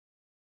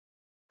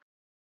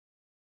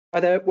Hi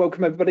there,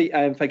 welcome everybody,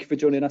 and thank you for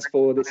joining us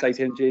for this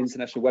APMG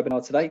International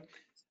webinar today.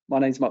 My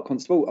name is Mark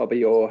Constable. I'll be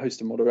your host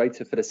and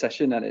moderator for the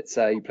session, and it's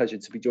a pleasure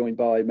to be joined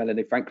by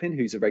Melanie Franklin,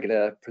 who's a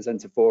regular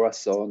presenter for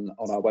us on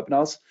our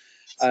webinars.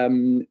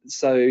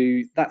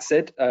 So that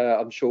said,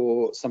 I'm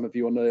sure some of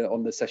you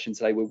on the session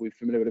today will be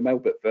familiar with Mel,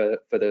 but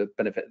for the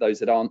benefit of those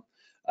that aren't,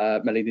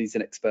 Melanie's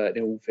an expert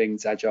in all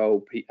things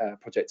agile,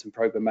 project and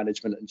program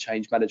management and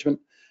change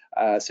management.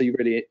 So you're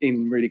really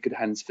in really good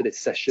hands for this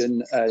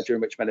session,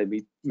 during which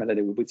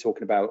Melanie will be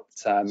talking about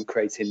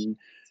creating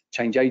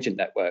change agent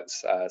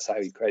networks, so how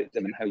you create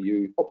them and how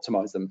you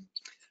optimize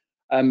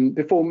them.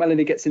 Before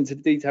Melanie gets into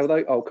the detail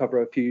though, I'll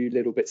cover a few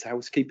little bits of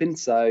housekeeping.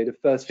 So the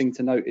first thing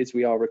to note is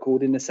we are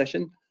recording this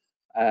session,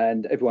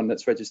 and everyone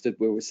that's registered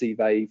will receive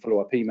a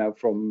follow-up email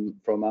from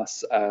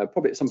us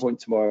probably at some point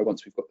tomorrow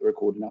once we've got the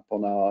recording up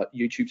on our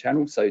YouTube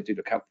channel, so do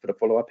look out for the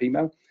follow-up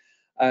email.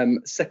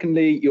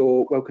 Secondly,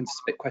 you're welcome to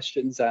submit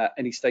questions at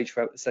any stage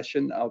throughout the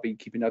session. I'll be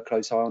keeping a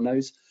close eye on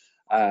those,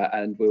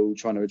 and we'll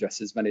try to address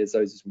as many of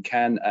those as we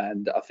can.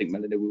 And I think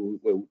Melanie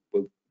will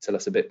tell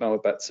us a bit more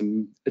about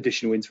some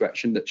additional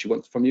interaction that she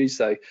wants from you.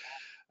 So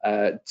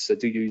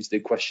do use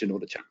the question or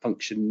the chat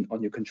function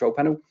on your control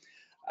panel.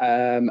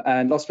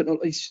 And last but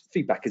not least,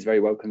 feedback is very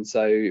welcome.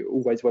 So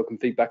always welcome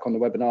feedback on the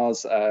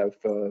webinars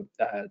for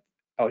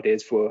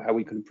ideas for how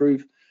we can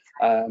improve.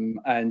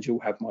 And you'll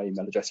have my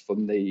email address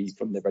from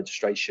the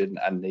registration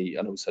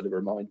and also the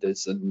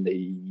reminders and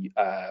the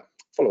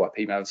follow-up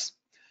emails.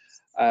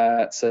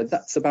 So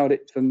that's about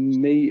it for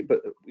me,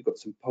 but we've got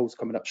some polls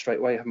coming up straight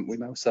away, haven't we,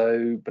 Mel?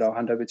 So, but I'll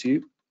hand over to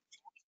you.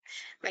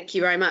 Thank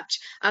you very much.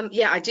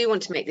 Yeah, I do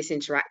want to make this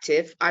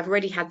interactive. I've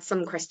already had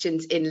some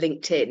questions in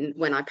LinkedIn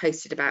when I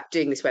posted about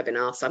doing this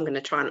webinar, so I'm going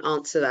to try and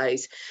answer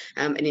those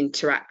and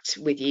interact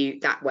with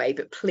you that way.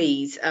 But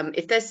please,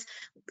 if there's,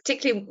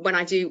 particularly when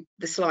I do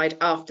the slide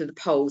after the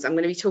polls, I'm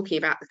going to be talking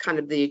about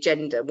the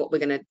agenda, what we're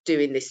going to do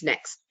in this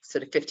next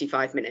sort of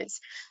 55 minutes.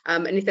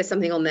 And if there's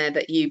something on there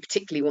that you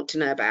particularly want to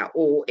know about,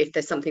 or if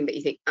there's something that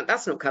you think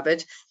that's not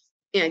covered,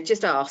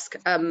 just ask.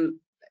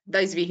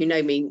 Those of you who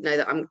know me know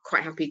that I'm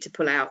quite happy to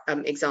pull out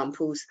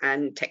examples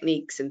and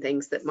techniques and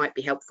things that might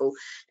be helpful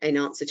in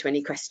answer to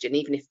any question,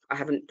 even if I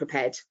haven't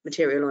prepared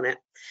material on it.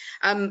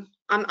 I'm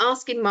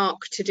asking Mark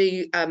to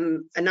do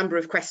a number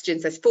of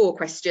questions. There's 4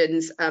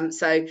 questions,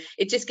 so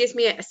it just gives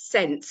me a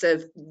sense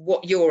of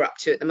what you're up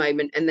to at the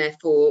moment, and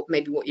therefore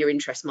maybe what your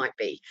interest might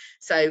be.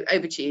 So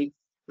over to you,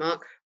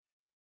 Mark.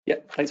 Yeah,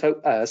 thanks,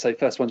 Hope. So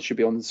first one should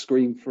be on the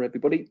screen for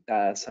everybody.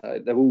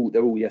 So they're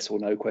all yes or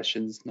no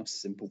questions, nice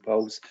simple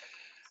polls.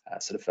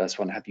 So the first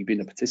one, have you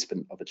been a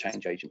participant of a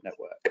change agent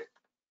network?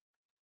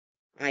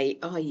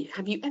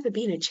 Have you ever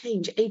been a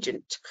change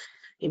agent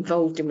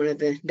involved in one of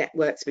the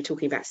networks we're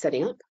talking about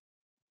setting up?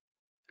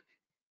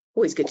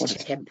 Always good to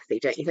check empathy,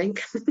 don't you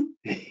think?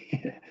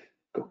 Yeah,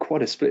 got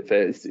quite a split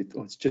there.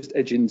 It's just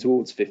edging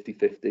towards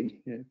 50-50.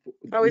 Yeah.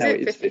 Oh, is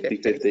it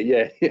 50-50?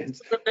 Yeah,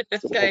 it's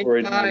okay,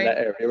 hovering around that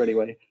area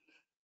anyway.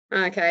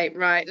 Okay,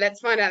 right.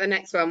 Let's find out the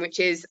next one, which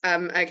is how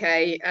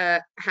many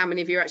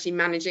of you are actually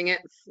managing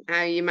it? How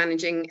are you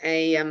managing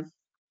a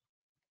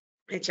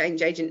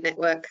change agent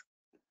network?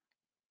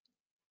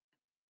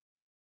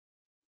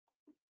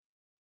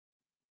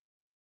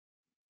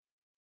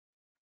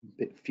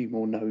 A few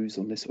more no's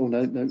on this. Oh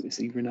no, it's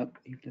evening up.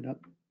 It's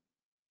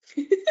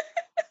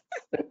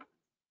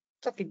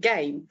like a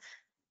game.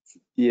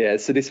 Yeah,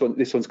 so this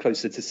one's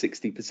closer to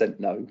 60%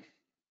 no.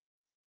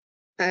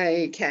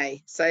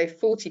 Okay, so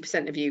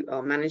 40% of you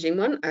are managing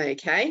one.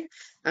 Okay,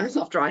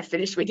 after I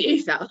finish with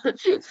you,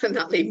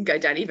 that'll even go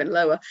down even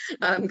lower,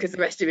 because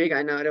the rest of you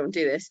go, no, I don't want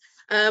to do this.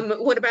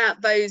 What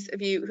about those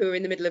of you who are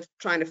in the middle of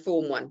trying to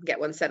form one, get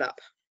one set up?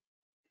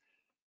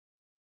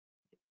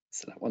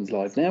 So that one's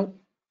live now.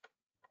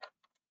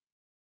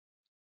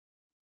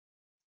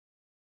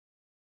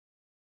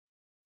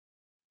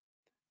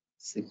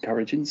 It's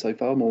encouraging so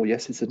far, more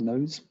yeses than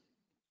no's.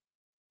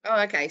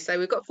 Oh, okay, so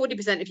we've got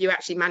 40% of you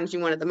actually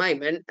managing one at the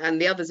moment,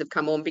 and the others have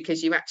come on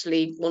because you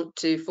actually want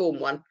to form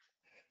one.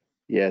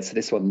 Yeah, so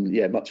this one,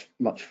 yeah, much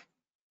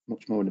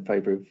more in the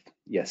favour of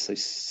yes, so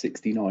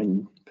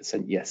 69%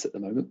 yes at the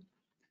moment.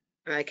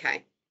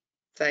 Okay,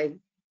 so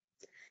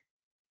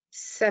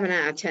 7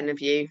 out of 10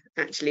 of you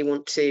actually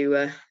want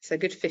to, so a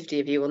good 50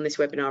 of you on this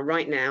webinar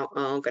right now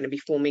are going to be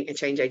forming a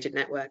change agent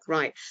network.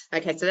 Right,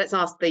 okay, so let's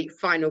ask the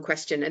final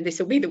question, and this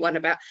will be the one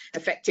about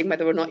affecting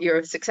whether or not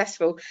you're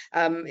successful.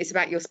 It's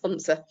about your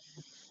sponsor.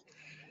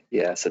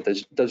 Yeah, so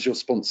does your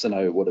sponsor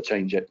know what a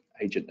change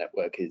agent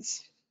network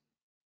is?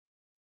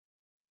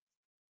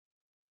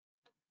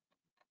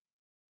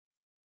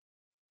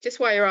 Just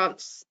while you're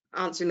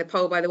answering the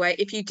poll, by the way,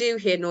 if you do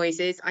hear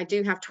noises, I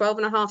do have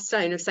 12.5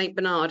 stone of St.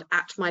 Bernard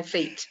at my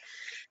feet.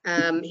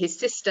 His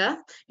sister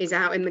is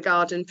out in the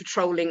garden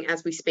patrolling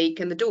as we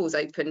speak, and the door's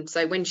open.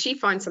 So when she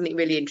finds something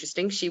really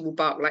interesting, she will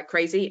bark like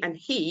crazy, and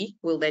he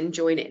will then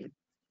join in.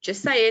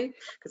 Just saying,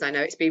 because I know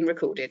it's being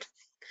recorded.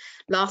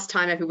 Last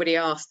time everybody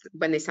asked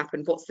when this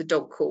happened, what's the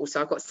dog called? So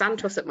I've got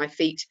Santos at my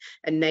feet,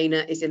 and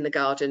Naina is in the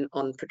garden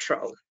on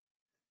patrol.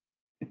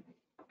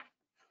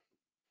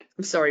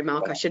 I'm sorry,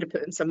 Mark, I should have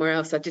put them somewhere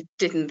else. I just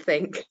didn't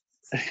think.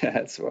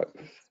 That's right.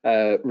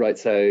 Right,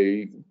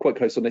 so quite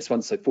close on this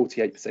one. So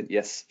 48%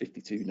 yes,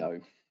 52 no.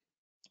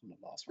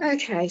 Last one.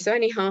 Okay, so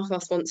only half our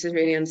sponsors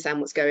really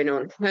understand what's going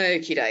on.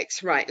 Okie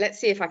dokes. Right, let's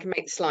see if I can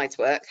make the slides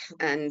work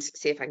and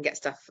see if I can get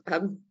stuff.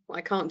 What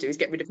I can't do is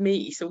get rid of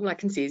me, so all I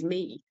can see is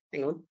me.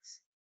 Hang on,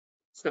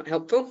 it's not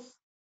helpful.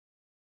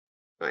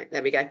 Right,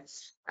 there we go.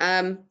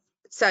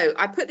 So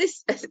I put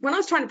this, when I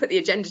was trying to put the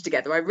agenda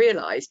together, I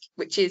realised,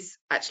 which is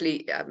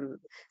actually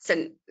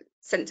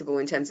sensible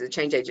in terms of the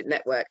change agent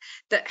network,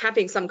 that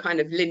having some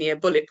kind of linear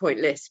bullet point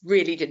list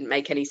really didn't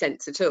make any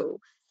sense at all.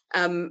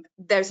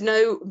 There's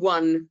no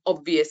one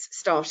obvious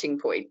starting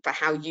point for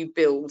how you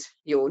build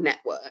your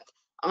network.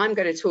 I'm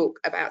going to talk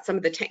about some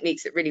of the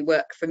techniques that really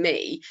work for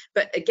me.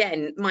 But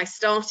again, my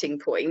starting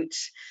point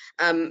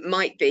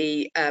might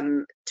be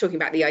talking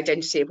about the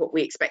identity of what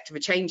we expect of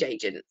a change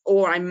agent,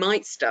 or I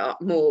might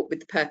start more with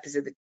the purpose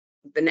of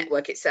the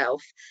network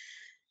itself.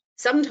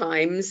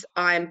 Sometimes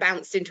I'm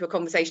bounced into a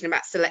conversation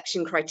about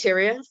selection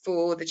criteria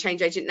for the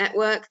change agent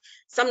network.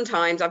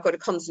 Sometimes I've got to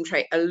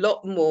concentrate a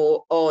lot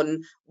more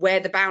on where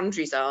the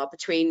boundaries are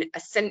between a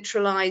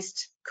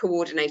centralized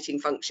coordinating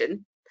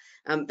function.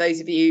 Those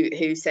of you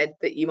who said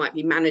that you might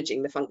be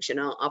managing the function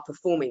are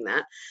performing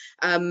that,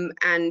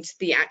 and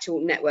the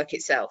actual network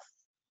itself.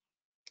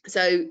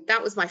 So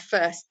that was my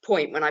first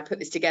point when I put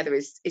this together,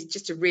 is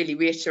just to really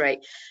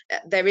reiterate,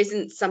 there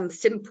isn't some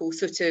simple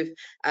sort of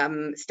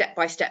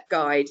step-by-step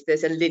guide,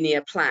 there's a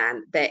linear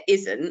plan. There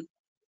isn't.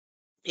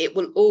 It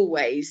will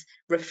always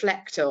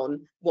reflect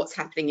on what's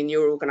happening in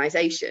your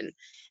organization.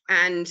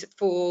 And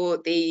for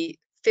the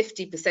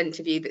 50%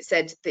 of you that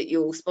said that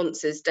your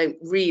sponsors don't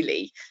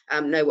really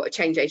know what a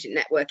change agent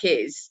network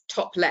is,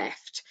 top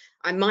left,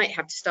 I might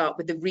have to start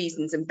with the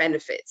reasons and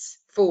benefits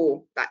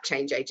for that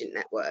change agent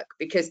network,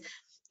 because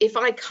if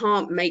I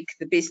can't make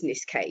the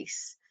business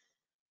case,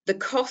 the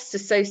costs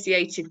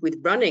associated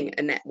with running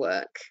a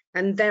network,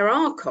 and there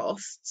are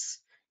costs,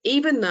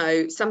 even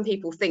though some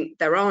people think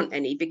there aren't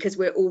any because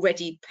we're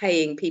already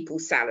paying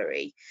people's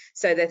salary.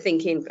 So they're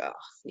thinking, oh,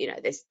 you know,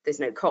 there's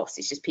no cost,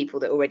 it's just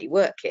people that already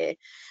work here.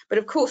 But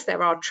of course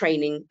there are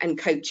training and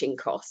coaching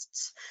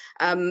costs.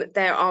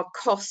 There are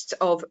costs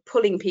of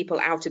pulling people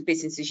out of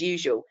business as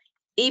usual,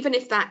 even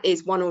if that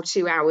is 1 or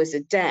 2 hours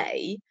a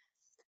day,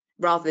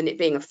 rather than it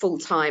being a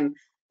full-time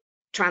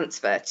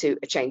transfer to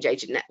a change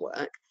agent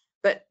network.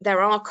 But there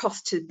are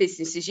costs to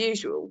business as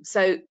usual.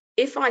 So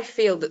if I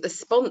feel that the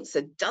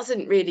sponsor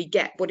doesn't really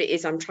get what it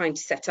is I'm trying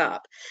to set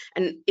up,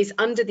 and is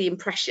under the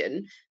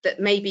impression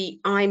that maybe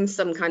I'm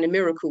some kind of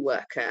miracle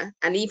worker,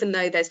 and even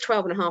though there's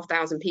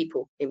 12,500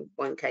 people in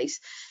one case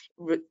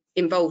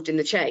involved in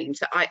the change,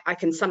 that I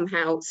can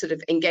somehow sort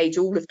of engage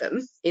all of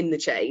them in the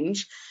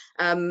change,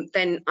 then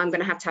I'm going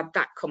to have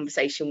that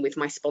conversation with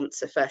my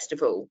sponsor first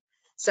of all.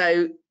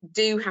 So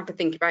do have to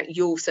think about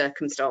your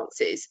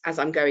circumstances as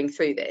I'm going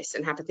through this,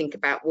 and have to think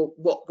about, well,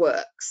 what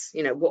works,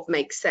 you know, what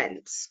makes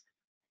sense.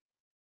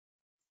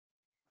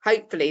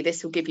 Hopefully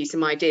this will give you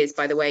some ideas,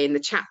 by the way, in the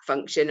chat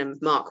function,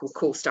 and Mark will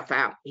call stuff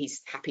out.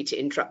 He's happy to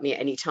interrupt me at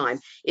any time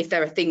if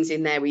there are things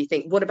in there where you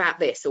think, what about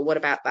this or what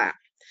about that?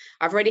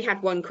 I've already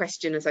had one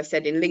question, as I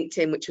said, in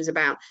LinkedIn, which was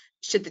about,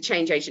 should the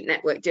change agent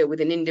network deal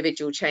with an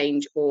individual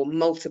change or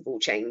multiple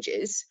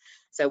changes?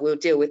 So we'll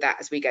deal with that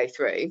as we go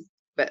through.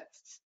 But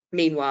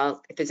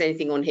meanwhile, if there's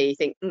anything on here you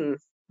think,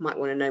 might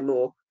want to know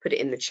more, put it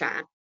in the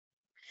chat.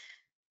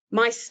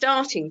 My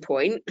starting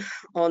point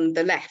on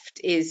the left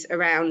is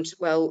around,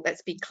 well,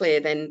 let's be clear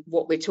then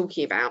what we're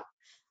talking about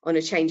on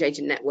a change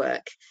agent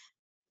network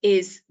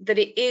is that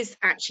it is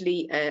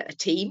actually a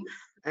team.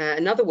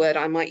 Another word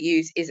I might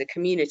use is a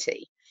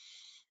community.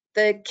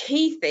 The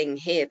key thing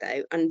here,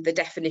 though, and the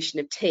definition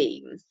of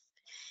team,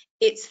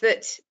 it's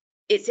that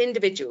it's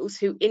individuals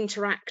who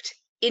interact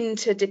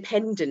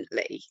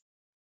interdependently.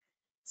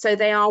 So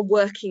they are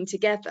working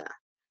together.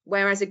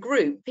 Whereas a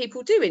group,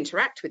 people do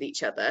interact with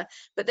each other,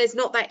 but there's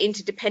not that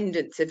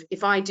interdependence of,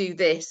 if I do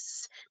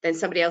this, then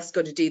somebody else has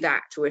got to do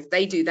that, or if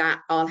they do that,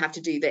 I'll have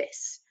to do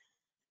this.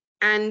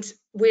 And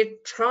we're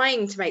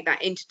trying to make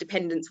that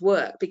interdependence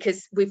work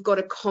because we've got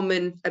a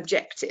common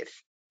objective.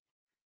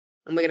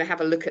 And we're going to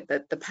have a look at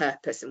the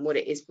purpose and what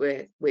it is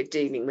we're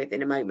dealing with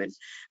in a moment.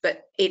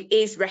 But it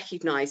is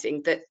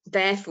recognizing that,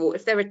 therefore,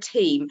 if they're a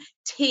team,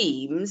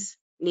 teams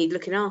need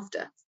looking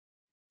after.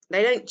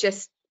 They don't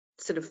just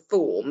sort of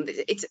form.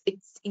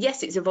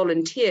 Yes, it's a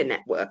volunteer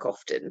network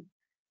often,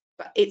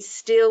 but it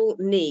still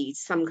needs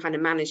some kind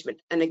of management.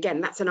 And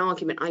again, that's an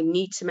argument I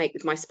need to make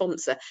with my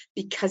sponsor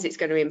because it's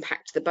going to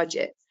impact the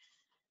budget.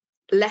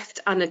 Left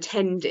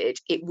unattended,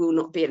 it will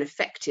not be an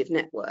effective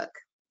network,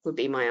 would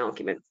be my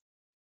argument.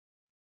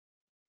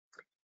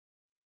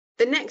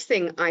 The next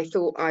thing I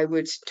thought I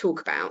would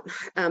talk about,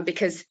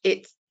 because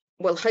it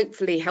will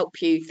hopefully help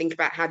you think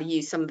about how to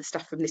use some of the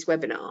stuff from this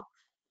webinar,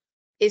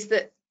 is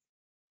that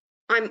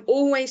I'm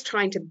always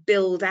trying to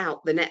build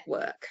out the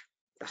network.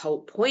 The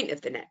whole point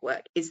of the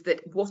network is that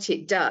what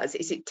it does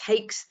is it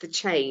takes the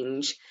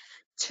change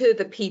to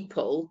the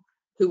people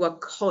who are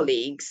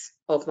colleagues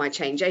of my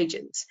change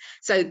agents.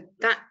 So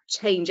that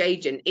change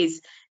agent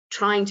is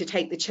trying to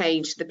take the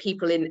change to the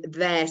people in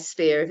their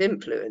sphere of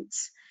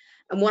influence.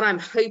 And what I'm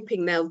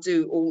hoping they'll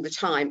do all the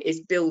time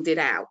is build it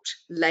out,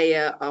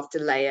 layer after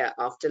layer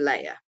after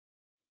layer.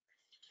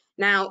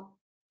 Now,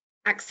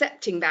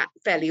 accepting that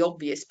fairly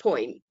obvious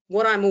point,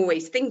 what I'm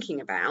always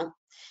thinking about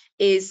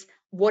is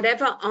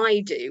whatever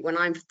I do when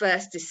I'm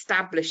first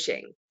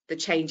establishing the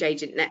change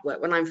agent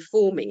network, when I'm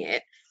forming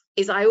it,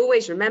 is I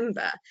always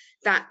remember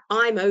that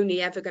I'm only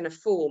ever going to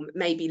form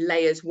maybe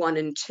layers 1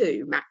 and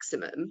 2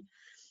 maximum,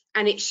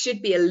 and it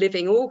should be a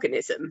living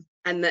organism,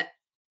 and that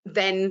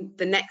then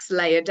the next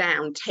layer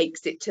down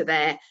takes it to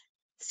their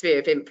sphere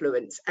of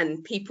influence,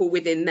 and people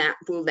within that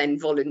will then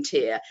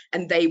volunteer,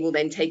 and they will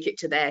then take it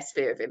to their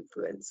sphere of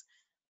influence.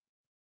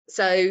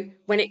 So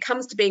when it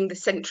comes to being the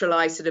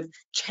centralized sort of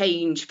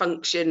change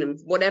function and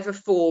whatever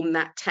form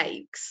that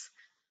takes,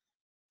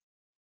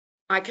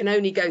 I can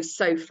only go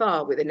so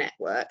far with a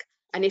network.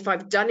 And if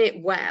I've done it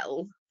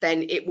well,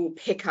 then it will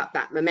pick up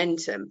that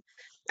momentum.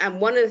 And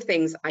one of the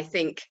things I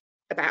think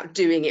about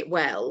doing it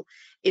well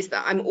is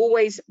that I'm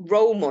always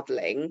role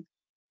modeling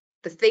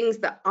the things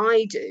that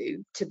I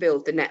do to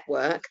build the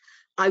network.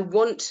 I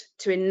want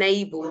to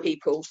enable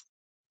people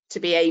to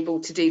be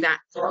able to do that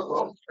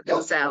for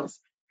themselves.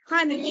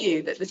 Kind of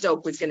knew that the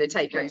dog was going to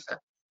take over.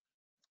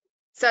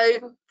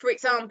 So, for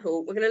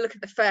example, we're going to look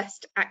at the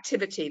first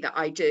activity that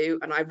I do,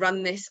 and I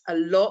run this a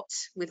lot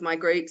with my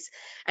groups,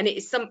 and it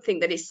is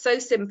something that is so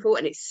simple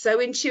and it's so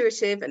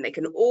intuitive, and they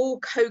can all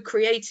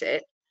co-create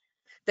it,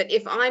 that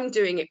if I'm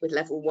doing it with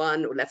level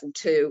 1 or level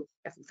 2,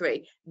 level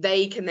 3,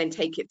 they can then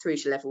take it through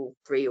to level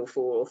 3 or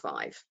 4 or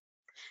 5.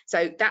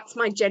 So that's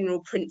my general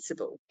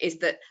principle, is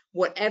that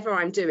whatever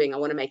I'm doing, I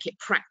want to make it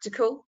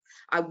practical.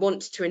 I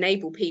want to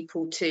enable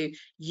people to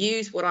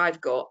use what I've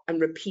got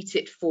and repeat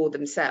it for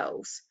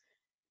themselves,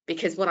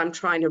 because what I'm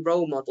trying to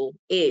role model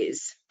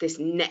is this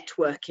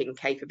networking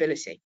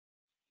capability.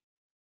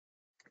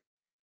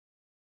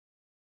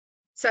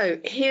 So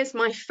here's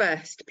my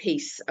first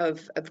piece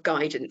of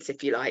guidance,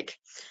 if you like,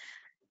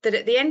 that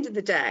at the end of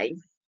the day,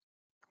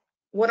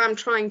 what I'm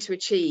trying to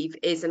achieve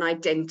is an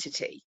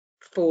identity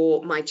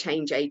for my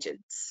change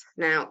agents.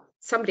 Now,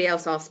 somebody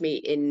else asked me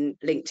in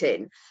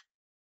LinkedIn,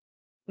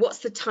 what's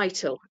the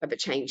title of a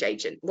change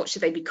agent? What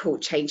should they be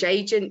called? Change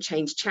agent,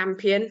 change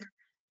champion?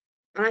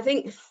 And I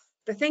think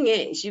the thing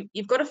is,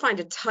 you've got to find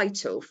a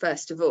title,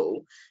 first of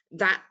all,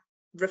 that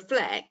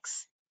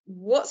reflects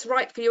what's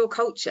right for your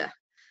culture.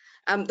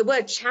 The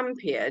word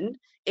champion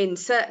in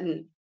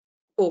certain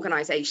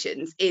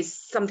organizations is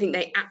something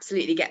they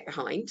absolutely get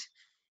behind.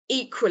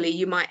 Equally,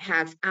 you might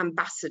have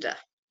ambassador.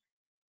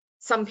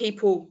 Some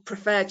people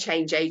prefer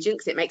change agent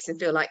because it makes them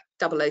feel like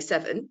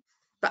 007,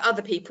 but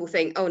other people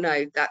think, oh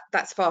no,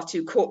 that's far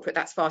too corporate,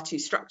 that's far too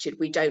structured,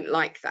 we don't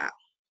like that.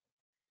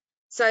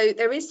 So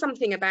there is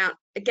something about,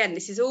 again,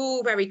 this is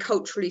all very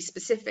culturally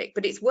specific,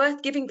 but it's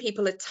worth giving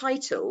people a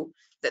title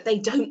that they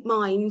don't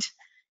mind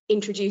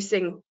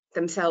introducing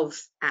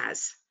themselves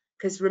as.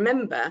 Because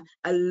remember,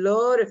 a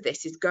lot of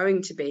this is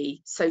going to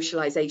be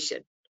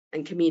socialization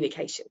and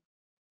communication.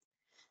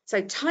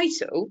 So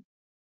title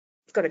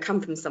has got to come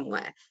from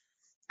somewhere.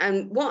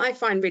 And what I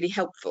find really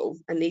helpful,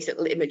 and these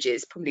little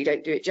images probably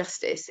don't do it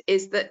justice,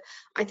 is that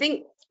I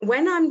think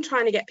when I'm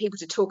trying to get people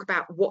to talk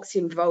about what's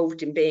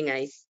involved in being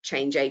a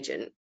change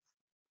agent,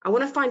 I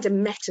want to find a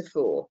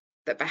metaphor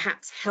that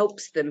perhaps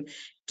helps them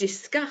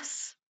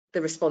discuss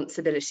the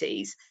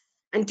responsibilities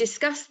and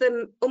discuss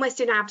them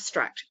almost in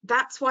abstract.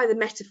 That's why the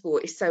metaphor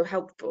is so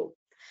helpful,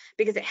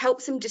 because it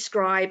helps them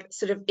describe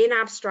sort of in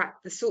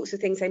abstract the sorts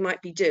of things they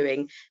might be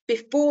doing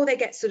before they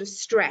get sort of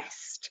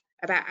stressed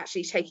about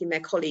actually taking their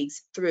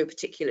colleagues through a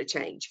particular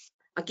change.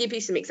 I'll give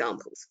you some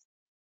examples.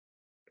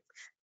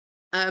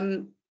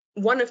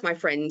 One of my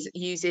friends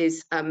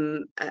uses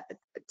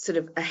sort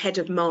of a head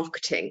of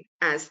marketing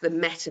as the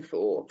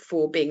metaphor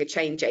for being a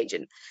change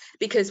agent,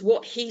 because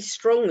what he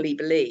strongly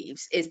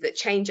believes is that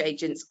change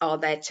agents are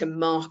there to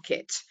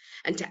market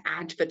and to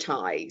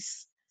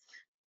advertise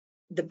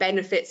the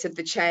benefits of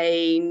the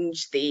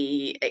change,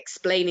 the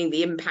explaining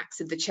the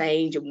impacts of the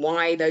change and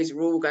why those are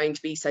all going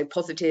to be so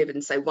positive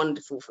and so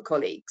wonderful for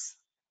colleagues.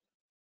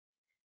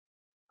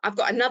 I've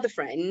got another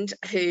friend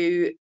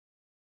who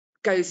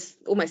goes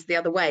almost the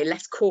other way,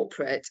 less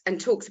corporate, and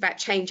talks about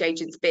change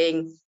agents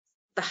being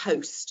the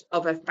host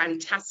of a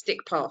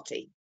fantastic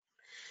party,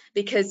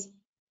 because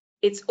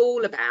it's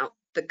all about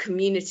the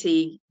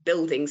community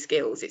building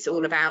skills. It's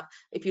all about,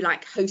 if you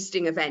like,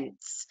 hosting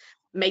events,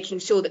 making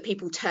sure that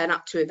people turn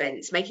up to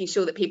events, making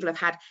sure that people have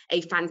had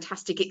a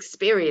fantastic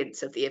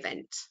experience of the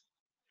event.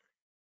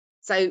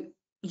 So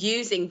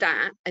using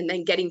that and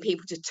then getting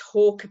people to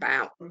talk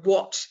about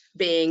what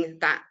being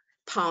that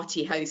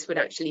party host would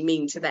actually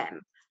mean to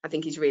them, I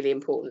think is really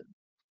important.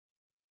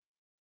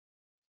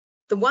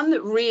 The one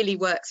that really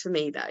works for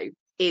me, though,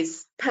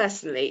 is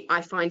personally,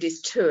 I find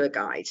is tour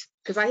guide,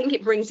 because I think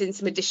it brings in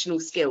some additional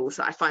skills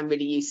that I find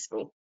really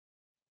useful.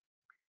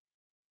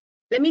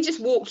 Let me just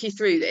walk you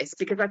through this,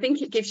 because I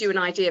think it gives you an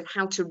idea of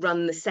how to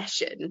run the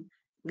session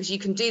because you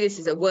can do this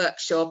as a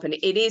workshop and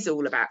it is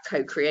all about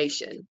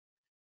co-creation.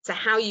 So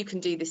how you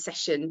can do this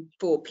session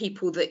for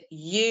people that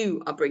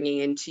you are bringing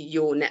into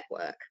your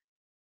network.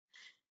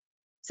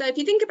 So if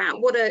you think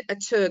about what a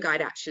tour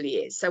guide actually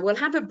is, so we'll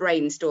have a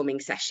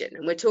brainstorming session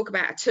and we'll talk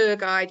about a tour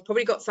guide,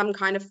 probably got some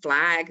kind of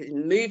flag,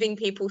 moving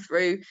people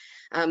through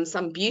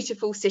some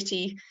beautiful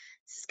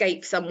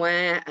cityscape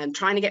somewhere and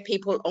trying to get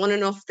people on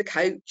and off the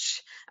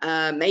coach.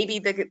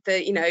 Maybe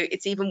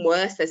it's even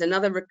worse. There's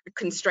another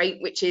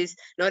constraint, which is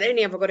not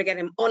only have I got to get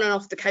them on and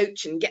off the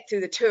coach and get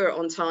through the tour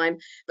on time,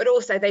 but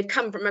also they've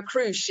come from a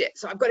cruise ship.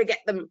 So I've got to get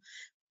them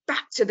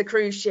back to the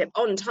cruise ship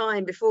on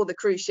time before the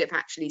cruise ship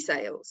actually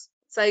sails.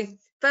 So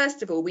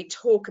first of all, we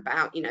talk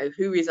about,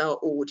 who is our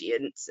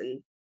audience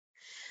and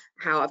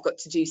how I've got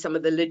to do some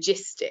of the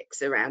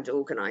logistics around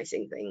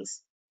organising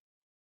things.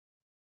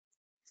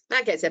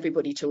 That gets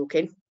everybody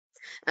talking.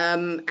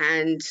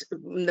 And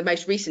the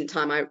most recent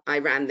time I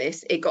ran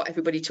this, it got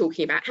everybody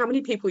talking about how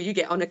many people you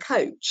get on a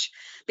coach,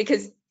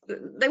 because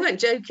they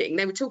weren't joking.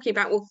 They were talking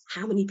about, well,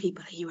 how many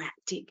people are you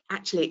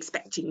actually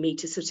expecting me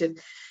to sort of,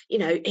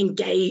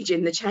 engage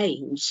in the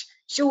change?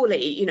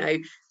 Surely,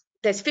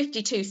 there's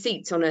 52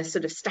 seats on a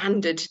sort of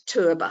standard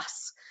tour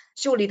bus.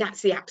 Surely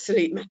that's the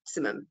absolute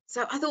maximum.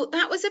 So I thought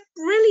that was a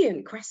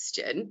brilliant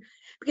question,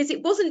 because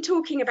it wasn't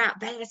talking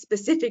about their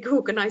specific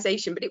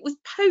organisation, but it was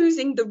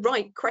posing the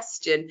right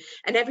question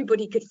and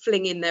everybody could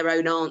fling in their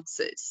own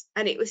answers.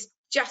 And it was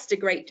just a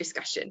great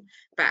discussion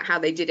about how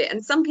they did it.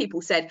 And some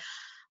people said,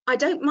 I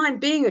don't mind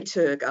being a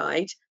tour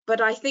guide, but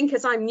I think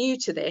as I'm new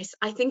to this,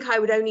 I think I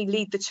would only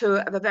lead the tour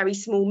of a very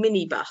small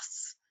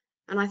minibus.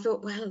 And I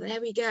thought, well, there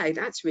we go.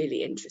 That's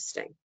really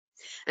interesting.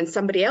 And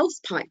somebody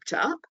else piped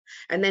up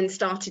and then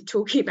started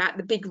talking about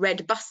the big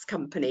red bus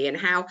company and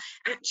how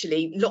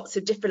actually lots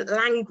of different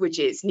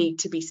languages need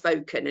to be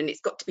spoken and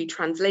it's got to be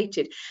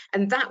translated.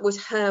 And that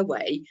was her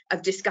way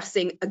of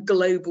discussing a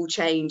global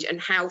change and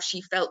how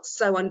she felt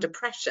so under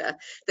pressure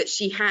that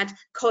she had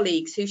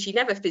colleagues who she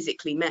never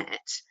physically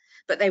met,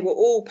 but they were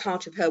all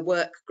part of her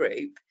work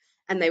group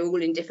and they were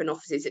all in different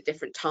offices at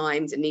different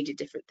times and needed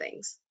different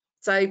things.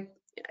 So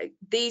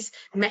these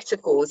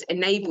metaphors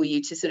enable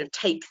you to sort of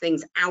take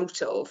things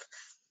out of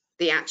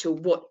the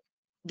actual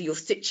your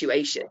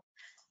situation.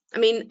 I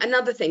mean,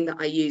 another thing that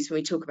I use when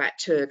we talk about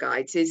tour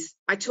guides is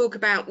I talk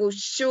about, well,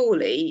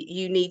 surely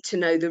you need to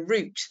know the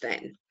route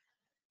then,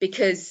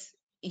 because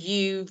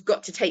you've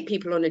got to take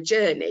people on a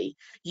journey.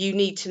 You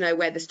need to know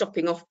where the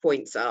stopping off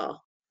points are.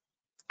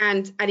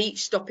 And at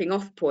each stopping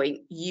off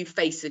point, you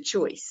face a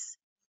choice.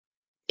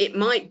 It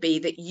might be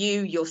that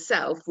you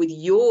yourself, with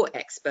your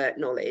expert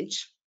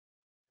knowledge,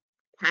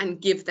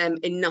 and give them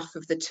enough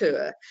of the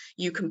tour.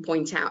 You can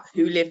point out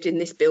who lived in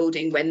this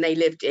building when they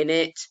lived in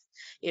it,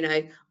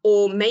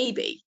 or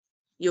maybe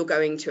you're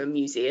going to a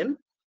museum,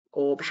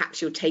 or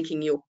perhaps you're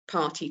taking your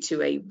party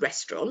to a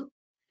restaurant,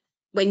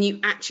 when you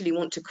actually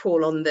want to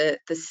call on the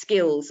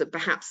skills of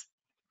perhaps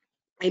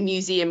a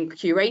museum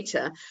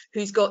curator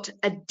who's got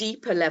a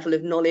deeper level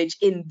of knowledge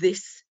in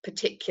this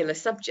particular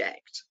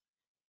subject.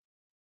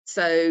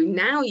 So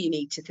now you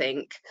need to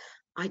think,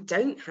 I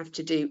don't have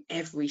to do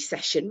every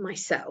session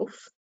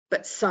myself,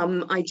 but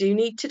some I do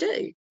need to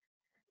do.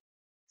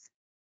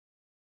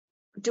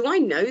 Do I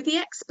know the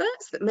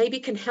experts that maybe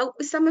can help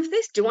with some of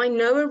this? Do I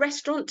know a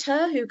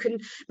restaurateur who can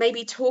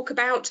maybe talk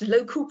about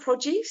local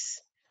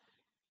produce?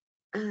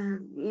 Yeah,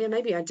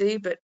 maybe I do,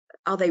 but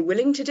are they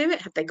willing to do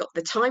it? Have they got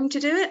the time to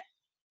do it?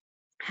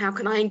 How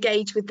can I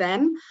engage with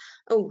them?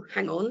 Oh,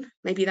 hang on,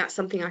 maybe that's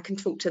something I can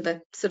talk to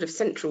the sort of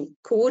central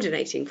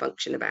coordinating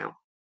function about.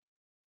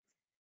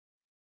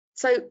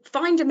 So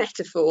find a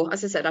metaphor.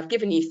 As I said, I've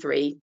given you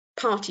 3: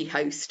 party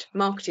host,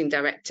 marketing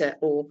director,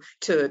 or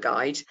tour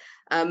guide.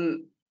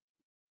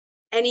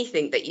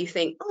 Anything that you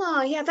think,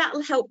 oh yeah,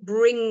 that'll help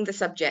bring the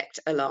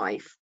subject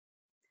alive.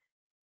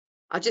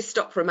 I'll just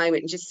stop for a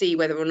moment and just see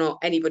whether or not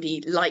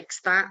anybody likes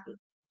that,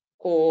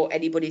 or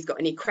anybody's got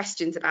any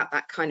questions about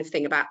that kind of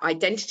thing, about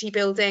identity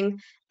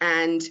building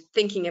and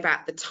thinking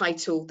about the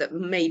title that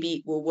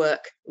maybe will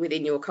work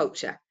within your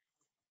culture.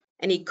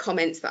 Any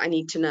comments that I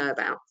need to know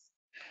about?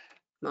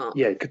 Mark?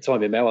 Yeah, good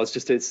timing, Mel. I was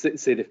just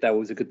seeing if that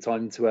was a good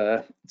time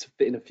to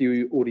fit in a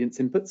few audience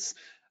inputs.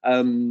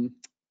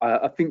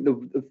 I think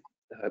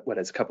well,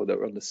 there's a couple that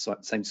are on the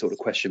same sort of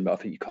question, but I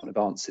think you kind of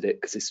answered it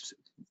because it's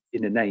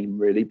in a name,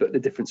 really. But the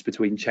difference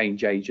between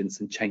change agents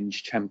and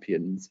change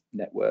champions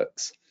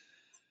networks.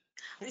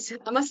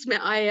 I must admit,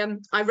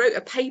 I wrote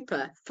a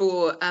paper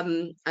for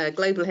a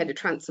global head of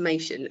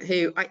transformation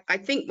who I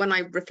think, when I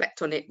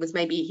reflect on it, was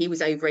maybe he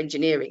was over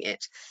engineering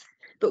it.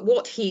 But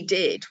what he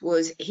did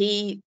was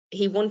he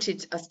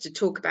wanted us to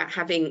talk about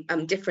having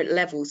different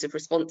levels of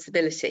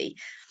responsibility.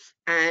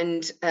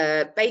 And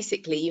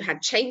basically you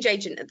had change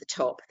agent at the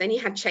top, then you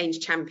had change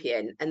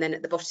champion, and then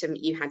at the bottom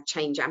you had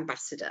change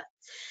ambassador.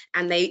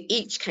 And they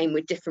each came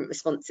with different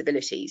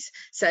responsibilities.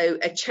 So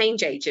a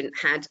change agent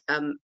had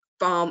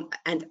farm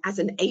and as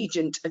an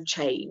agent of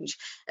change.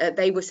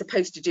 They were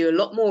supposed to do a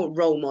lot more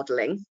role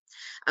modelling.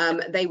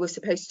 They were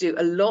supposed to do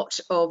a lot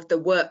of the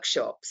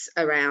workshops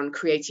around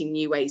creating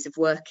new ways of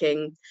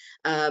working.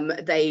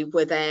 They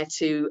were there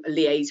to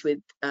liaise with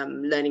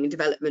learning and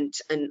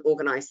development and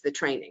organise the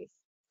training.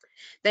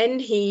 Then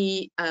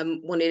he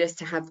wanted us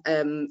to have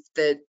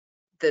the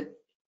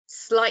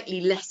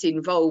slightly less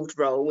involved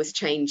role was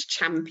change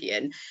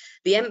champion.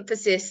 The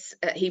emphasis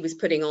he was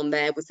putting on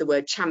there was the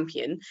word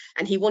champion,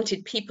 and he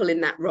wanted people in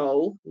that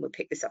role, we'll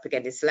pick this up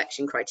again in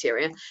selection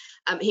criteria,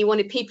 he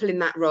wanted people in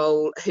that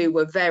role who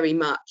were very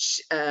much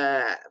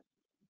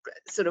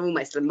sort of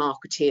almost a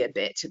marketeer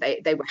bit.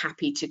 They were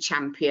happy to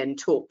champion,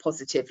 talk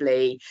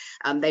positively,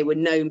 they were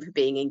known for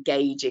being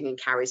engaging and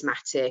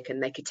charismatic,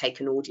 and they could take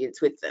an audience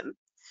with them.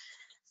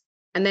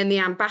 And then the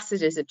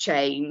ambassadors of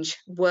change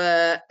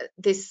were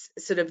this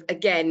sort of,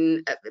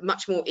 again,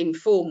 much more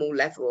informal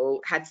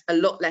level, had a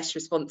lot less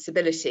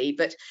responsibility,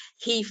 but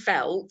he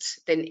felt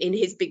then in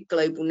his big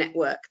global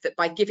network that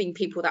by giving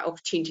people that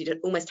opportunity to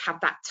almost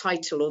have that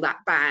title or that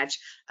badge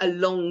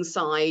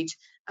alongside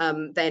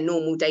their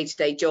normal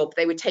day-to-day job,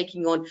 they were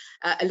taking on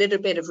a little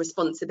bit of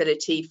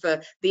responsibility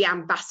for the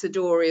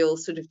ambassadorial,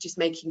 sort of just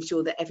making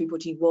sure that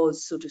everybody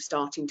was sort of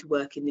starting to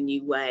work in the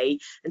new way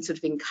and sort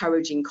of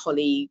encouraging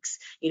colleagues,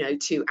 you know,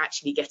 to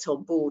actually get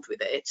on board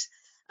with it.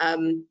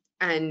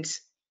 And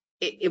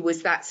it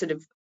was that sort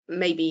of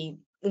maybe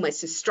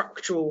almost a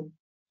structural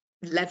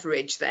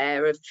leverage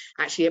there of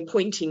actually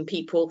appointing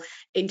people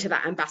into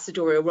that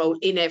ambassadorial role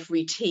in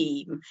every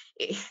team.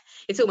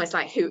 It's almost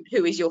like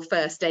who is your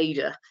first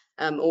aider,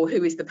 or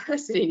who is the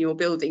person in your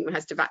building who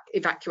has to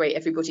evacuate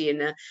everybody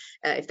in a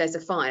if there's a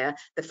fire,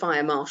 the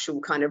fire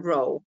marshal kind of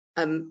role.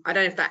 I don't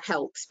know if that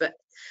helps, but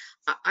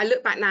I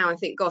look back now and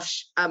think,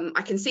 gosh,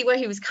 I can see where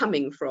he was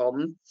coming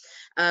from.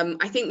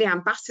 I think the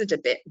ambassador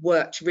bit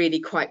worked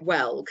really quite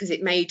well because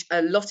it made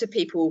a lot of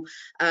people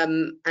at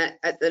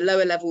the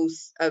lower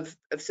levels of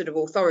sort of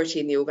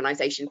authority in the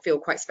organisation feel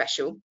quite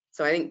special.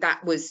 So I think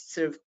that was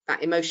sort of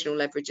that emotional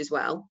leverage as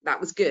well. That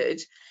was good.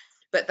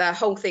 But the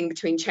whole thing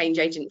between change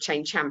agent and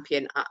change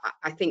champion,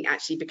 I think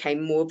actually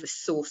became more of a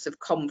source of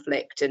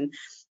conflict and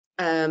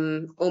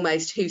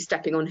almost who's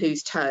stepping on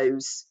whose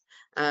toes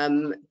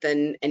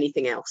than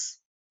anything else.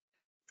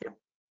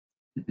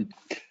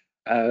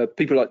 Yeah.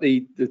 People like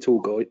the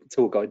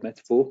tour guide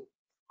metaphor.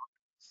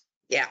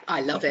 Yeah,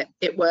 I love it.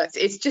 It works.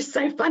 It's just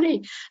so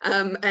funny.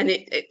 And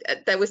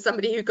there was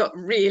somebody who got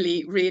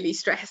really, really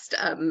stressed.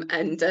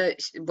 And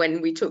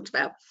when we talked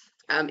about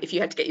if you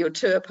had to get your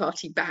tour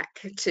party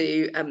back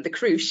to the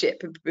cruise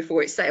ship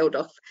before it sailed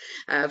off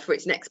for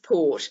its next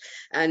port,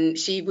 and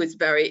she was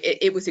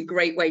it was a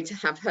great way to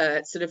have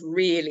her sort of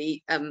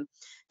really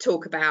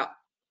talk about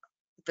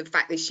the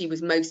fact that she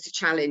was most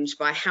challenged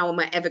by how am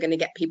I ever going to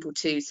get people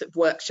to sort of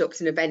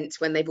workshops and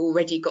events when they've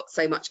already got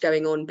so much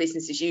going on,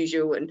 business as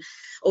usual, and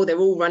they're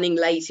all running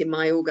late in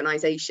my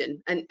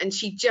organisation. And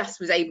she just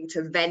was able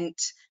to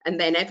vent, and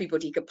then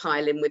everybody could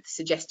pile in with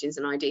suggestions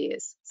and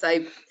ideas.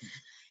 So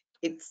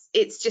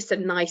it's just a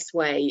nice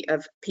way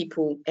of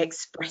people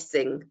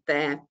expressing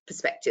their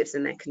perspectives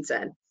and their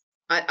concern.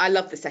 I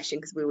love the session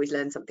because we always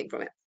learn something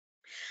from it.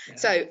 Yeah.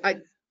 So I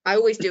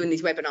always do in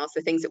these webinars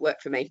the things that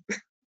work for me.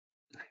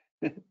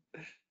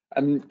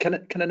 Can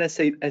an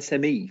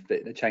SME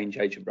fit in a change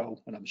agent role?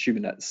 And I'm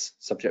assuming that's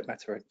subject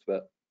matter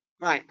expert.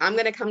 Right, I'm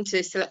going to come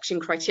to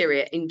selection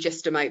criteria in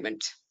just a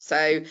moment.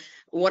 So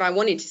what I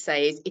wanted to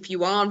say is if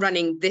you are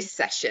running this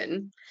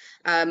session,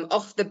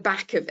 off the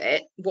back of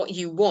it, what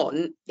you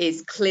want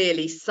is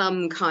clearly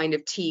some kind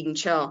of team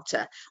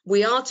charter.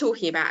 We are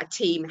talking about a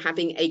team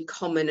having a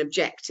common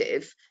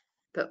objective,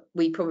 but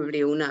we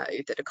probably all know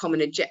that a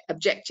common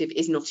objective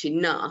is not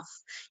enough.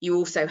 You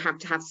also have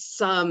to have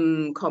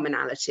some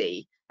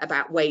commonality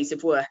about ways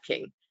of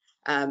working.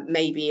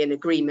 Maybe an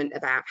agreement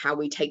about how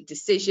we take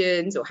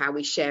decisions or how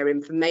we share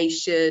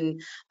information.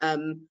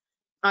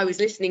 I was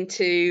listening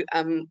to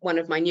one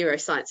of my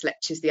neuroscience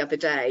lectures the other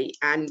day,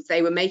 and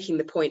they were making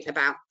the point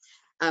about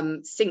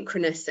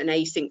synchronous and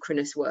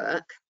asynchronous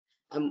work.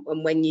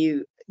 And when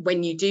you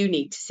do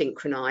need to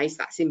synchronize,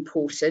 that's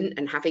important,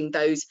 and having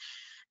those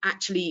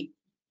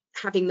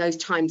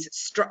times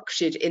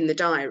structured in the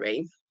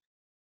diary.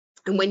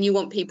 And when you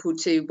want people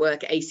to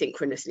work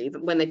asynchronously,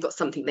 when they've got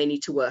something they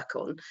need to work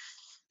on,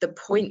 the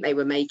point they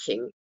were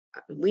making,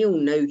 we all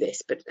know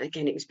this, but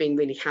again, it was being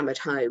really hammered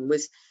home,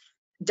 was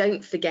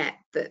don't forget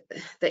that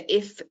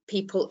if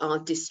people are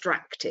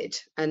distracted,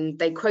 and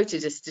they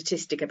quoted a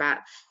statistic about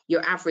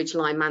your average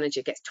line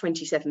manager gets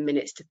 27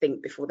 minutes to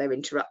think before they're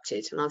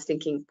interrupted. And I was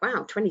thinking,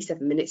 wow,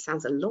 27 minutes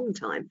sounds a long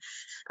time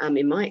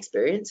in my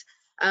experience.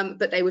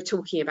 But they were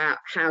talking about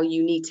how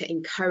you need to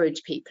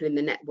encourage people in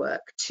the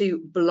network to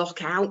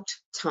block out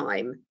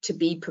time to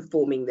be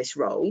performing this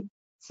role,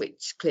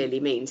 which clearly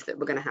means that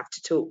we're going to have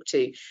to talk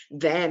to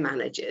their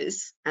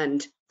managers.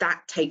 And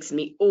that takes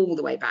me all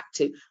the way back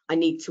to, I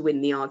need to win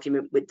the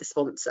argument with the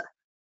sponsor,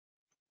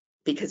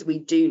 because we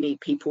do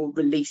need people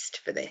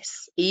released for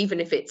this, even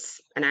if it's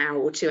an hour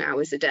or 2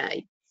 hours a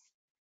day.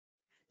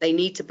 They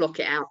need to block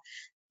it out.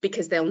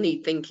 because they'll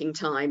need thinking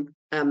time,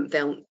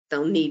 they'll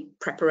need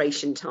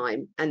preparation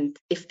time, and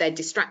if they're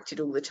distracted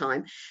all the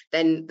time,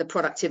 then the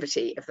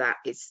productivity of that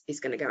is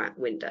going to go out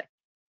the window.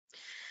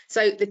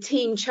 So the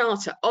team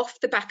charter, off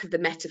the back of the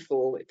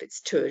metaphor, if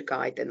it's tour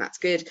guide, then that's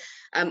good.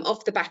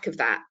 Off the back of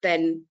that,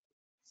 then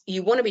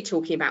you want to be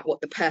talking about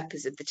what the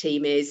purpose of the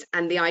team is,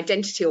 and the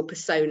identity or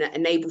persona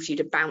enables you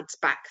to bounce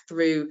back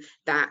through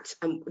that,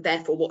 and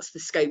therefore what's the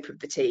scope of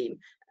the team.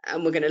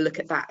 And we're going to look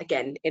at that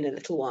again in a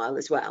little while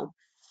as well.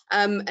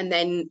 And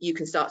then you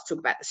can start to talk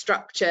about the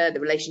structure, the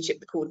relationship,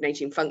 the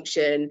coordinating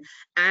function,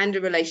 and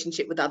a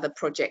relationship with other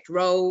project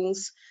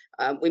roles.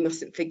 We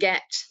mustn't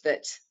forget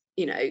that,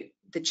 you know,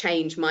 the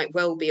change might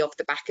well be off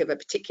the back of a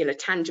particular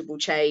tangible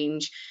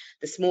change.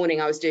 This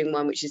morning I was doing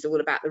one which is all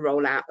about the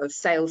rollout of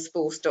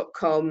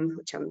Salesforce.com,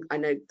 which I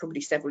know probably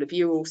several of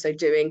you are also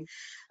doing.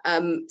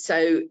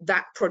 So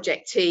that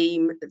project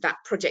team and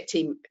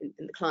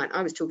the client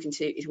I was talking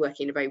to is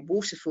working in a very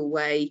waterfall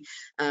way.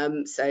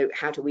 So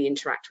how do we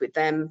interact with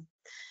them?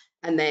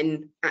 And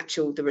then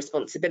the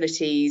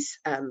responsibilities,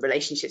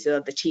 relationships with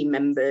other team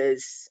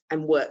members,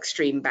 and work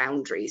stream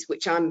boundaries,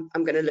 which I'm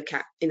going to look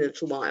at in a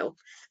little while.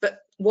 But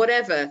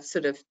whatever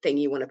sort of thing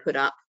you want to put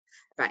up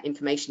about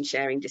information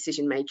sharing,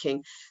 decision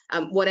making,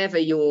 whatever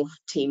your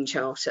team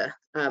charter,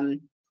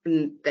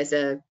 there's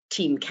a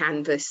team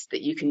canvas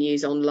that you can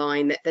use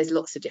online. There's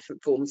lots of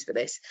different forms for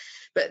this,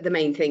 but the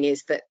main thing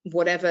is that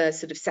whatever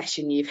sort of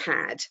session you've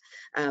had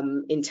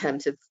in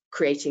terms of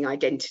creating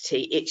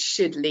identity, it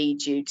should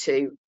lead you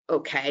to,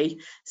 okay,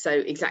 so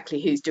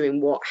exactly who's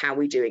doing what, how are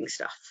we doing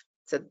stuff.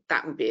 So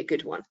that would be a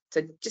good one.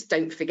 So just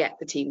don't forget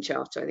the team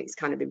charter. I think it's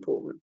kind of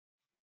important.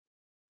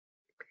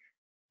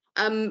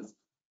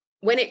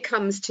 When it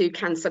comes to,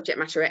 can subject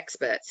matter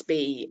experts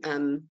be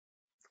an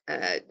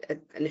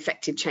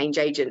effective change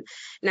agent?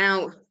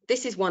 Now,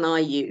 this is one I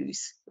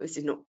use. This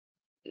is not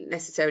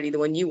necessarily the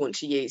one you want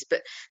to use,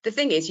 but the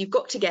thing is, you've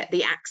got to get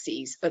the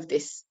axes of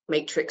this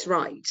matrix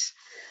right.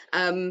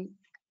 And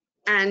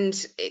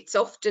it's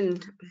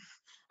often,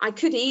 I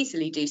could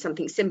easily do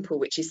something simple,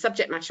 which is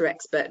subject matter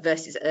expert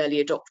versus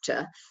early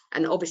adopter.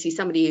 And obviously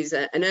somebody who's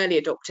an early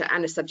adopter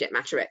and a subject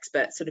matter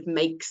expert sort of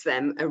makes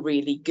them a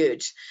really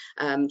good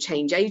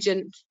change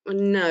agent.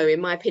 No, in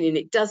my opinion,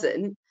 it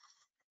doesn't,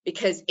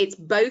 because it's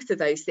both of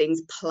those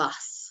things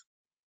plus.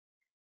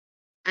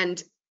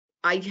 And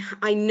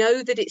I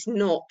know that it's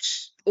not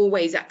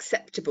always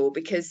acceptable,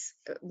 because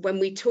when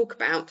we talk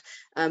about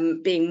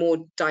being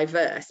more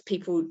diverse,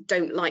 people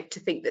don't like to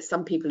think that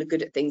some people are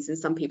good at things and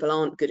some people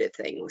aren't good at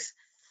things.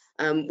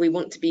 We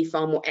want to be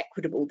far more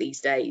equitable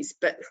these days,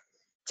 but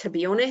to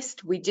be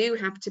honest, we do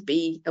have to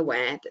be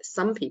aware that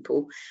some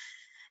people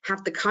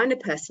have the kind of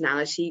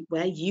personality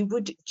where you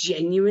would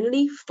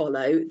genuinely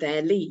follow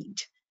their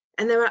lead,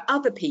 and there are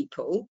other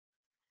people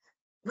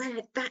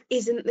where that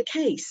isn't the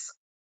case.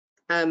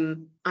 I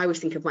always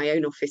think of my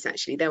own office,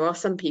 actually. There are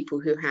some people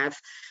who have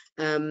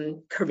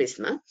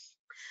charisma.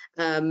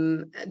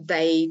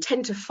 They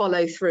tend to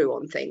follow through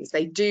on things.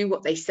 They do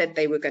what they said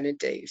they were going to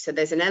do. So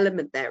there's an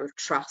element there of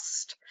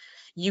trust.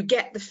 You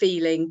get the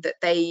feeling that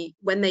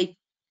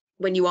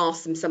when you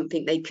ask them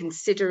something, they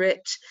consider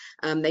it.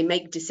 They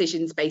make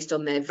decisions based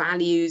on their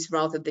values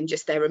rather than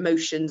just their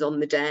emotions on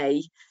the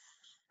day.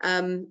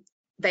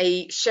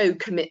 They show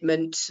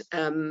commitment.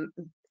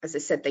 As I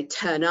said, they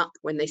turn up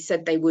when they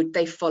said they would,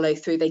 they follow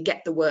through, they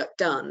get the work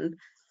done.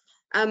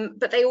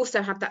 But they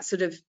also have that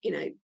sort of, you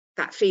know,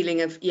 that feeling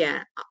of,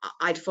 yeah,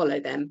 I'd follow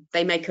them.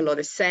 They make a lot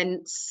of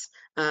sense.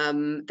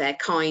 They're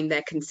kind,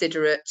 they're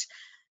considerate.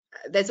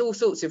 There's all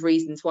sorts of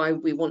reasons why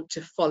we want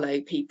to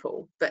follow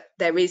people, but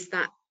there is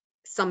that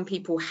some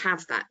people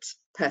have that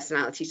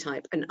personality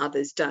type and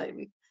others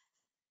don't.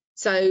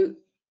 So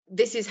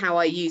this is how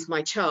I use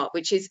my chart,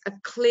 which is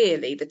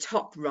clearly the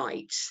top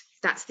right.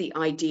 That's the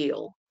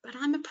ideal. But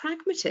I'm a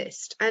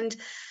pragmatist, and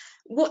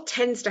what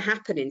tends to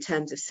happen in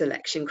terms of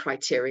selection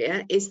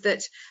criteria is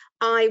that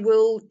I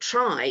will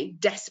try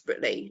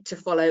desperately to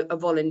follow a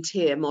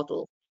volunteer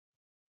model.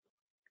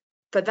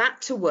 For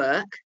that to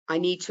work, I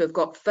need to have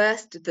got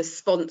first the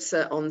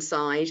sponsor on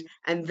side,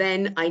 and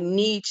then I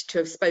need to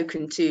have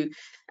spoken to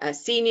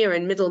senior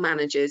and middle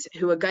managers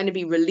who are going to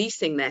be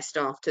releasing their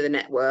staff to the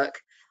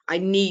network. I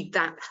need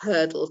that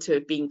hurdle to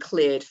have been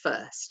cleared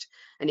first.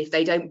 And if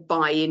they don't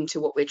buy into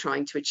what we're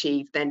trying to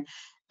achieve, then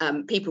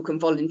people can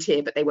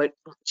volunteer, but they won't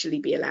actually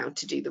be allowed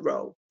to do the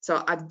role.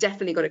 So I've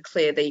definitely got to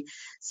clear the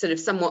sort of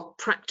somewhat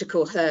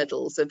practical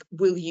hurdles of,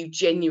 will you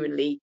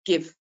genuinely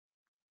give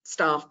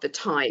staff the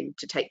time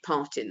to take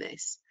part in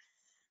this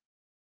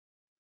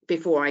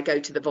before I go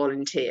to the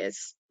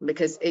volunteers?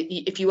 Because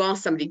if you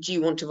ask somebody, do you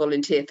want to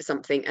volunteer for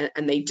something,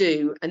 and they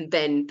do, and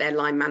then their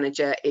line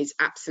manager is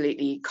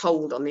absolutely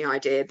cold on the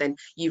idea, then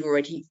you've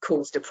already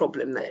caused a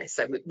problem there.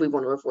 So we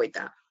want to avoid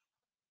that.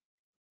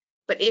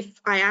 But if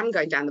I am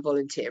going down the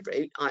volunteer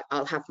route,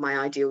 I'll have my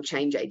ideal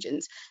change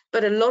agents.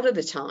 But a lot of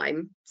the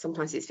time,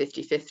 sometimes it's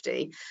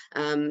 50-50,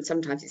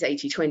 sometimes it's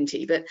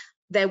 80-20, but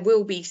there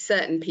will be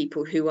certain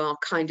people who are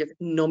kind of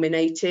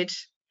nominated.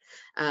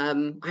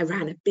 I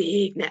ran a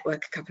big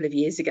network a couple of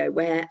years ago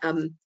where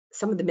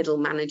some of the middle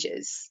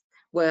managers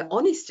were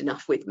honest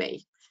enough with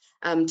me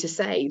to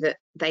say that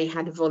they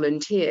had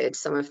volunteered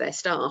some of their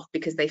staff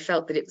because they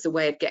felt that it was a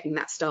way of getting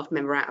that staff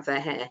member out of their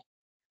hair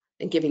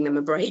and giving them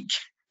a break.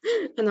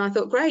 And I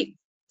thought, great.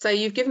 So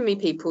you've given me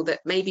people that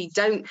maybe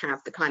don't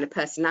have the kind of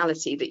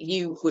personality that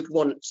you would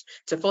want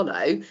to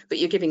follow, but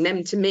you're giving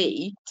them to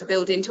me to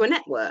build into a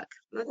network.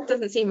 That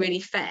doesn't seem really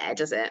fair,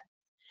 does it?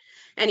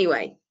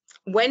 Anyway,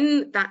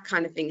 when that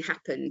kind of thing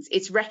happens,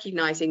 it's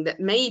recognizing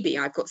that maybe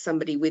I've got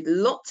somebody with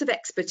lots of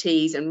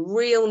expertise and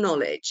real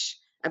knowledge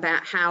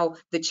about how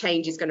the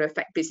change is going to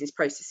affect business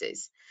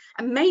processes.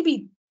 And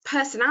maybe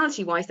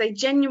personality wise, they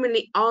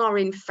genuinely are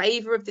in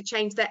favor of the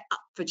change. They're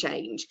up for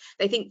change.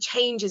 They think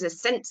change is a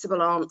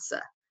sensible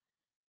answer.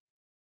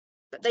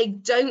 But they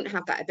don't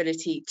have that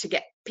ability to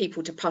get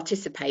people to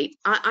participate.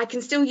 I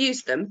can still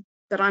use them,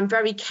 but I'm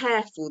very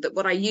careful that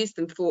what I use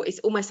them for is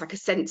almost like a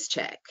sense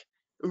check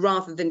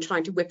rather than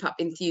trying to whip up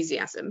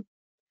enthusiasm.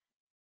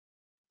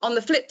 On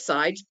the flip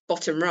side,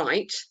 bottom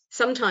right,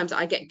 sometimes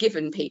I get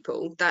given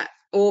people that,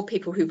 or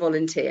people who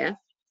volunteer,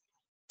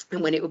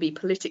 and when it would be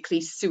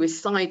politically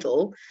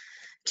suicidal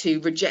to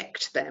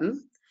reject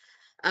them,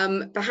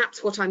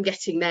 perhaps what I'm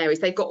getting there is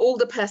they've got all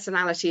the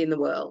personality in the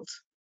world,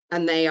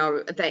 and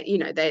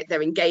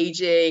they're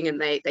engaging and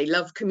they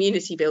love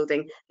community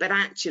building, but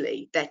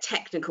actually their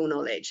technical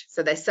knowledge,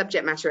 so their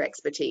subject matter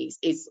expertise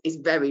is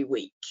very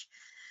weak.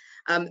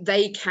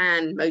 They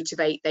can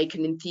motivate, they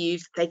can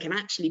enthuse, they can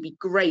actually be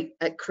great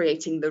at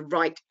creating the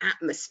right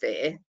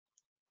atmosphere,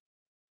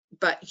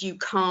 but you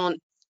can't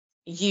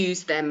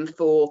use them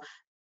for,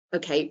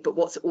 okay, but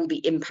what's all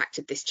the impact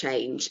of this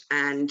change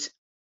and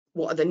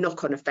what are the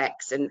knock-on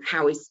effects and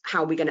how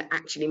are we going to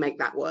actually make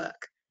that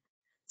work?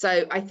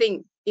 So I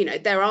think, you know,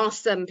 there are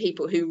some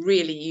people who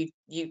really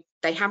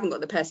they haven't got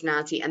the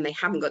personality and they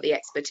haven't got the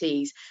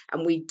expertise,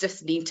 and we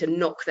just need to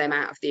knock them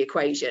out of the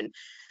equation.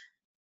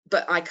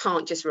 But I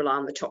can't just rely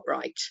on the top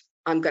right.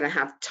 I'm going to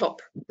have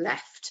top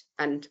left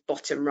and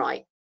bottom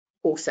right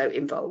also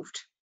involved.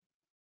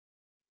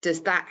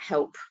 Does that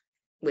help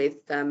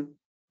with the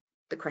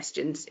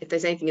questions? If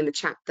there's anything in the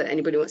chat that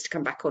anybody wants to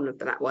come back on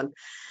for that one,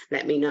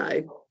 let me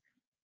know.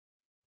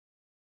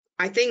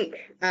 I think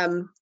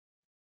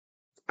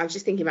I was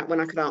just thinking about when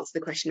I could answer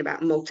the question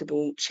about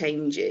multiple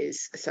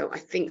changes. So I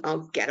think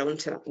I'll get on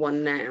to that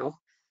one now.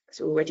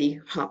 It's already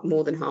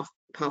more than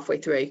halfway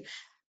through.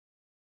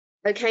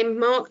 Okay,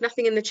 Mark,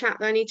 nothing in the chat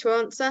that I need to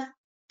answer.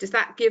 Does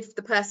that give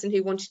the person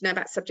who wanted to know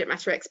about subject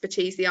matter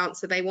expertise the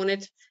answer they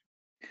wanted?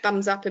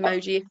 Thumbs up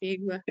emoji if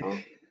you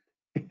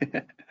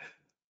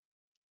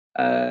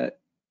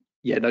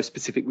yeah, no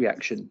specific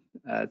reaction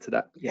to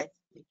that. Yeah.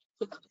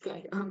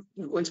 Okay.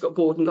 One's got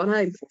bored and gone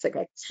home. That's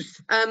okay.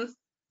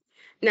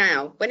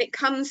 Now, when it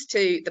comes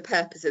to the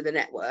purpose of the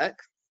network,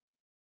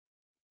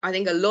 I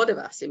think a lot of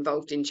us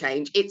involved in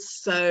change, it's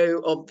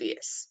so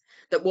obvious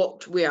that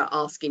what we are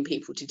asking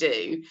people to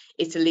do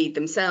is to lead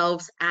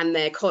themselves and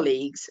their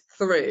colleagues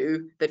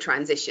through the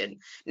transition.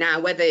 Now,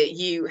 whether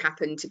you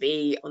happen to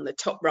be on the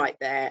top right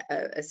there,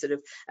 a sort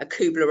of a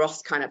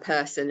Kubler-Ross kind of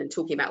person and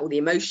talking about all the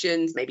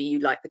emotions, maybe you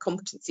like the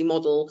competency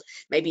model,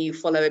 maybe you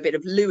follow a bit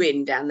of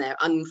Lewin down there,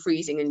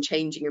 unfreezing and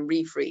changing and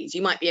refreeze.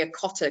 You might be a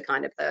Kotter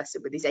kind of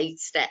person with his 8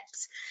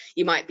 steps.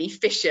 You might be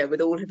Fisher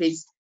with all of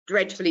his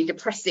dreadfully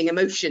depressing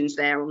emotions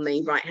there on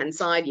the right-hand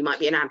side. You might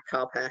be an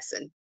ADKAR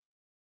person.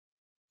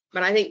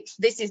 But I think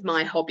this is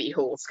my hobby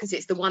horse because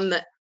it's the one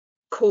that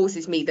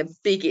causes me the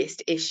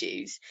biggest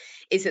issues,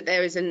 is that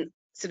there is a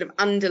sort of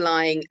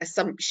underlying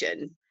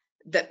assumption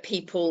that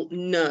people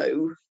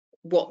know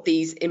what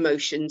these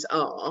emotions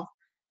are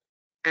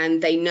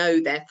and they know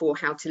therefore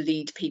how to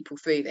lead people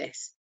through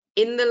this.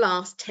 In the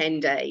last 10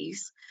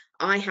 days,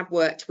 I have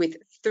worked with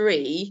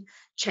 3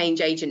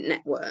 change agent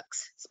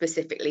networks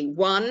specifically.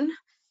 One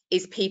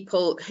is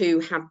people who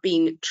have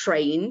been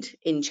trained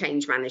in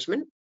change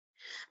management.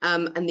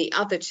 And the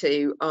other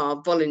 2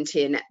 are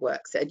volunteer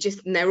networks that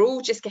are they're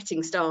all just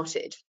getting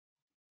started.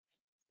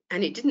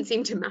 And it didn't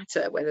seem to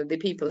matter whether the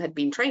people had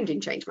been trained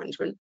in change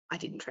management, I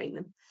didn't train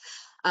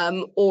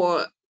them,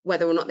 or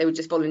whether or not they were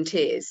just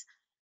volunteers.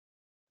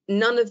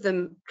 None of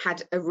them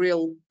had a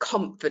real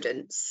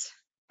confidence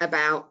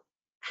about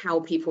how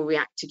people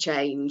react to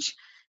change.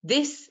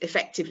 This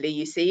effectively,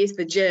 you see, is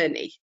the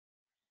journey.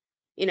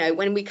 You know,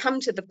 when we come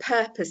to the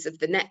purpose of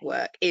the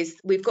network, is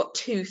we've got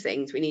 2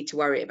 things we need to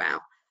worry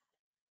about.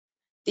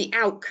 The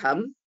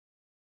outcome,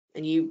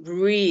 and you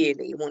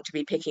really want to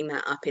be picking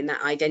that up in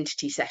that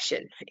identity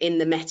session, in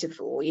the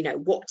metaphor, you know,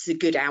 what's a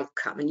good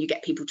outcome? And you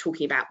get people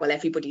talking about, well,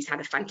 everybody's had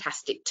a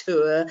fantastic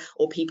tour,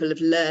 or people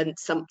have learned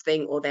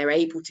something, or they're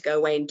able to go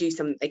away and do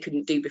something they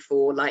couldn't do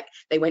before, like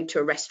they went to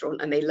a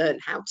restaurant and they learned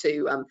how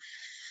to,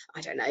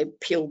 I don't know,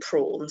 peel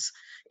prawns.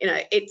 You know,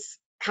 it's,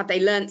 have they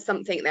learned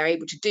something? They're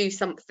able to do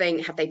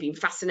something. Have they been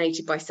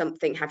fascinated by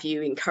something? Have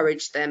you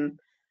encouraged them?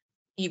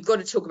 You've got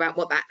to talk about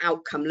what that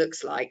outcome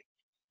looks like.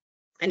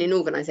 And in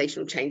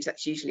organizational change,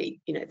 that's usually,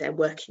 you know, they're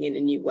working in a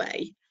new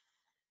way.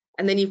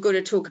 And then you've got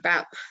to talk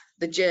about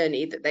the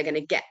journey that they're going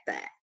to get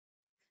there.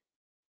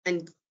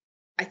 And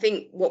I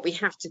think what we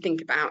have to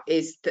think about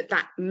is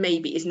that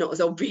maybe is not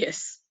as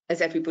obvious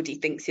as everybody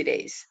thinks it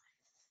is.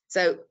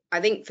 So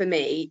I think for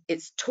me,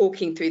 it's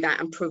talking through that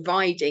and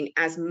providing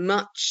as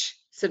much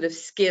sort of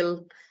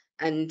skill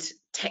and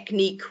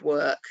technique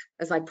work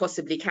as I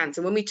possibly can.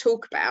 So when we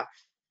talk about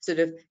sort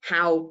of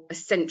how a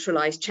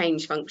centralized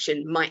change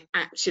function might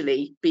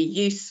actually be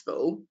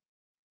useful,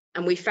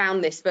 and we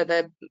found this for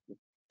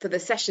the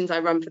sessions I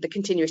run for the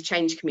continuous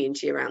change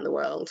community around the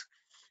world,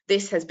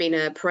 this has been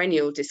a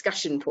perennial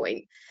discussion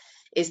point,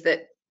 is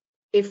that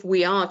if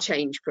we are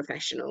change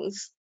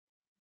professionals,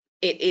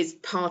 it is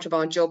part of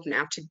our job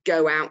now to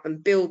go out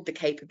and build the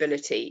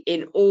capability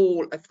in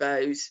all of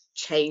those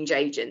change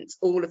agents,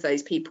 all of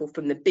those people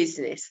from the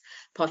business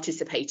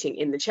participating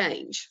in the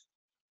change.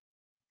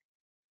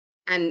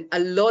 And a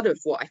lot of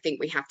what I think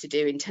we have to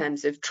do in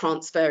terms of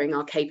transferring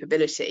our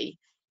capability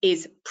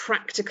is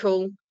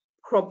practical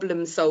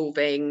problem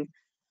solving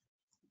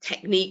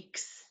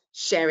techniques,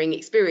 sharing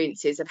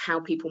experiences of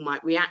how people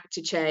might react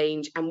to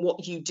change and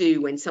what you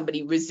do when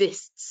somebody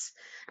resists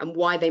and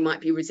why they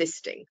might be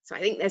resisting. So I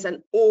think there's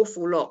an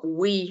awful lot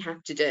we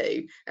have to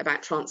do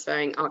about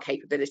transferring our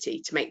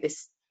capability to make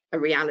this a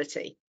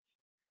reality.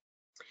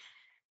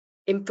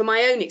 For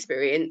my own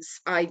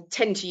experience, I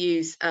tend to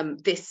use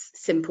this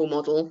simple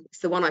model. It's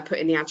the one I put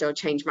in the Agile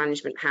Change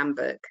Management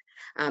Handbook.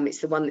 It's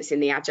the one that's in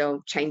the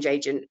Agile Change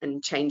Agent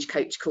and Change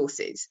Coach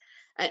courses.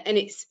 And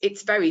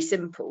it's very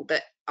simple,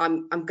 that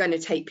I'm going to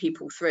take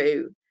people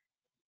through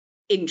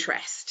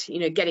interest,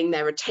 getting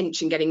their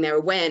attention, getting their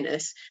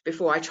awareness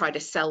before I try to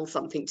sell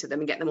something to them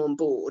and get them on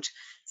board.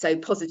 So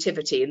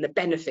positivity and the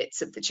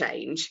benefits of the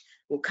change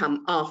will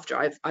come after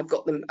I've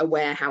got them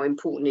aware how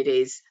important it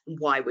is and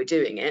why we're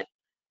doing it.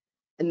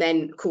 And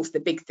then, of course, the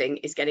big thing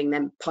is getting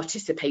them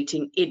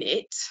participating in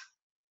it.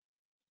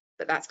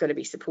 But that's going to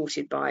be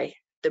supported by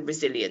the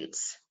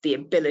resilience, the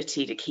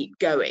ability to keep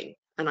going.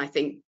 And I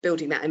think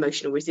building that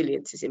emotional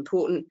resilience is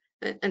important,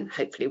 and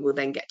hopefully we'll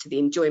then get to the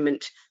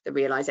enjoyment, the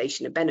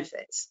realization of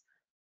benefits.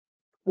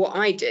 What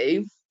I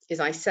do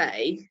is I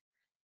say,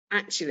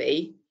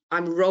 actually,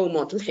 I'm role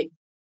modeling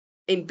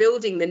in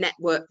building the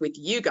network with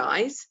you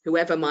guys,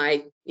 whoever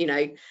my,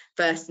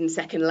 first and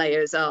second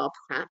layers are,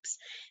 perhaps.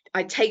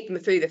 I take them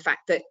through the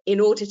fact that in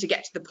order to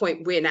get to the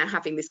point we're now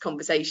having this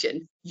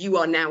conversation, you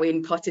are now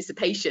in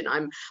participation.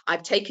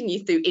 I've taken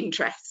you through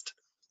interest.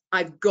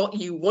 I've got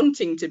you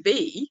wanting to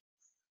be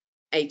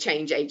a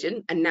change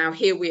agent, and now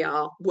here we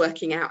are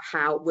working out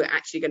how we're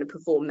actually going to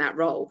perform that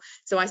role.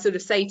 So I sort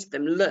of say to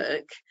them,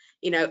 look,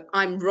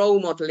 I'm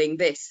role modeling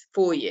this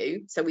for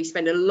you. So we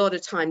spend a lot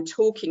of time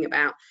talking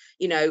about,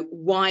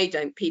 why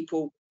don't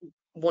people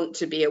want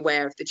to be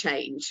aware of the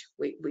change?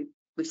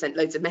 We've sent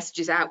loads of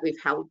messages out,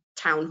 we've held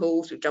town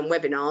halls, we've done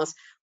webinars.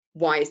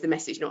 Why is the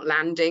message not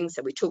landing?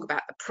 So we talk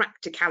about the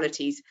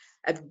practicalities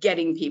of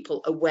getting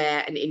people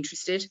aware and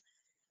interested.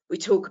 We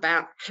talk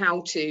about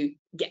how to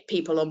get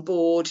people on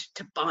board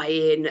to buy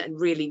in and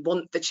really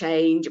want the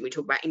change. And we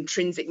talk about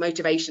intrinsic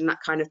motivation,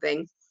 that kind of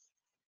thing.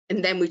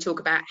 And then we talk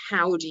about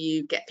how do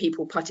you get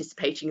people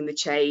participating in the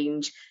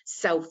change,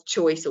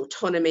 self-choice,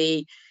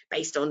 autonomy,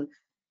 based on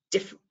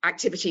different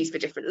activities for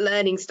different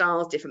learning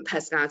styles, different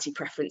personality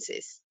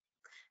preferences.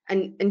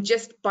 And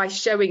just by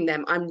showing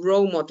them I'm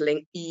role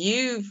modeling,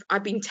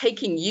 I've been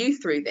taking you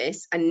through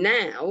this, and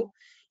now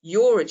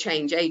you're a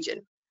change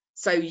agent.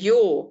 So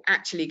you're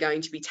actually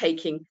going to be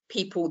taking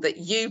people that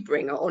you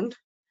bring on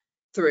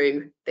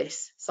through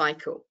this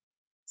cycle.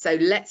 So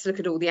let's look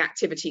at all the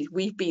activities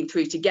we've been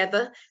through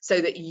together so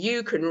that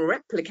you can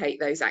replicate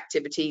those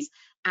activities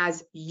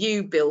as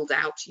you build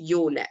out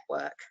your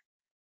network.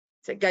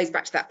 So it goes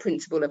back to that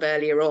principle of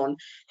earlier on,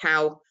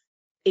 how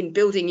in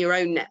building your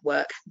own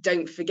network,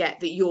 don't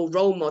forget that you're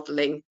role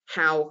modeling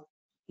how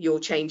your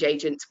change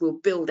agents will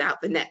build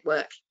out the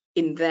network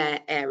in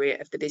their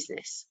area of the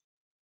business.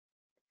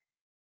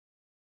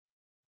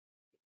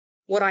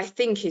 What I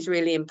think is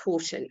really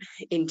important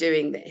in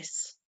doing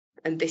this,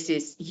 and this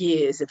is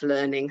years of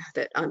learning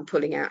that I'm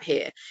pulling out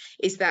here,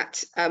 is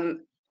that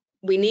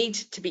we need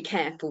to be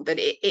careful that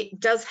it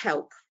does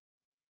help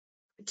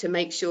to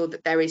make sure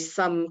that there is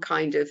some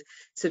kind of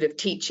sort of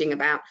teaching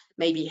about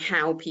maybe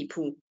how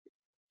people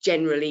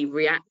generally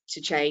react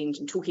to change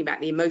and talking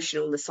about the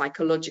emotional, the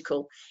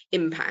psychological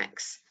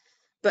impacts.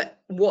 But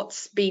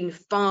what's been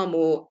far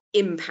more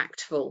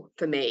impactful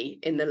for me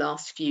in the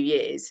last few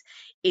years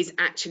is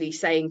actually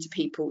saying to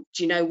people,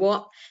 do you know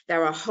what?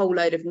 There are a whole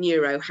load of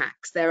neuro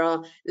hacks.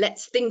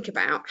 Let's think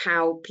about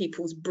how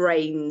people's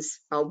brains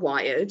are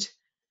wired.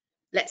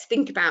 Let's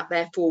think about,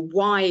 therefore,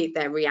 why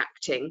they're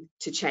reacting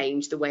to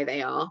change the way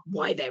they are,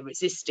 why they're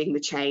resisting the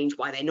change,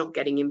 why they're not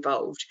getting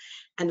involved.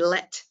 And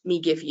let me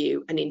give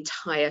you an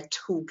entire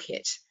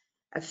toolkit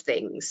of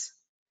things.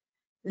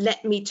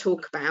 Let me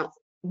talk about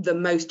the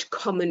most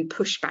common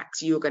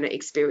pushbacks you're going to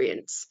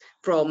experience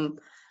from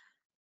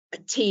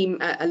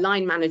a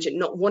line manager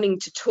not wanting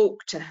to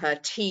talk to her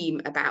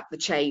team about the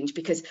change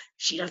because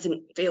she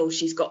doesn't feel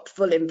she's got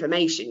full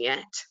information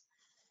yet,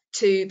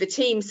 to the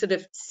team sort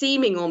of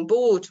seeming on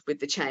board with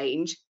the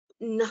change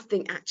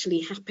nothing actually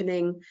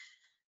happening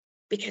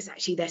because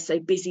actually they're so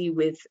busy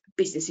with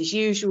business as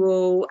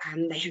usual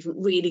and they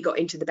haven't really got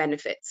into the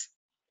benefits.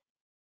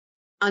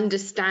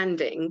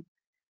 Understanding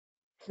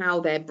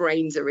how their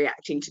brains are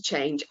reacting to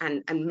change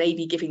and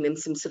maybe giving them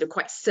some sort of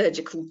quite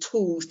surgical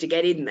tools to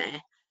get in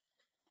there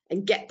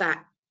and get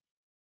that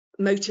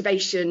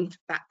motivation,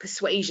 that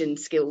persuasion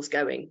skills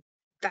going.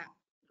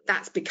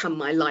 That's become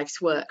my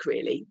life's work,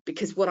 really,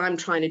 because what I'm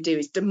trying to do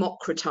is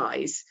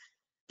democratize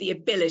the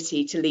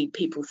ability to lead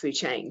people through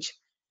change.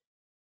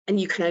 And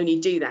you can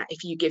only do that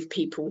if you give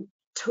people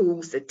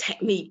tools, the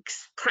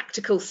techniques,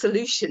 practical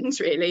solutions,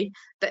 really,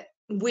 that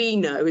we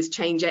know as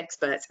change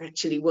experts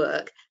actually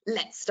work.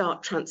 Let's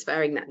start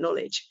transferring that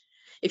knowledge.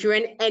 If you're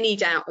in any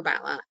doubt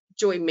about that,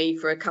 join me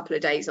for a couple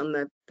of days on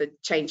the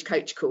Change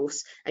Coach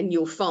course, and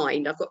you'll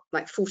find I've got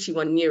like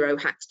 41 neuro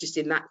hacks just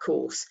in that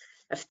course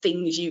of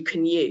things you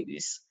can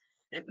use.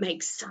 It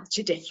makes such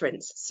a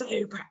difference,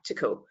 so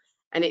practical.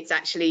 And it's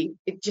actually,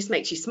 it just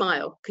makes you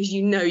smile because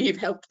you know you've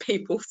helped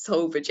people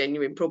solve a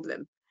genuine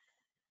problem.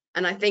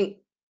 And I think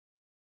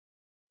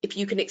if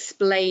you can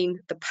explain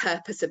the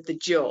purpose of the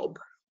job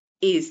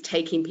is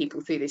taking people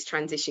through this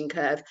transition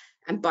curve,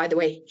 and by the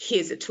way,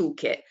 here's a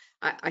toolkit,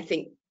 I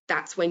think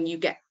that's when you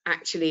get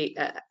actually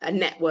a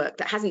network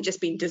that hasn't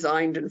just been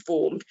designed and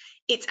formed,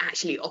 it's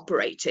actually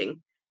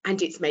operating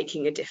and it's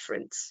making a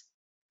difference.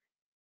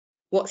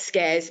 What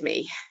scares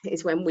me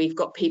is when we've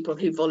got people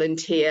who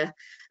volunteer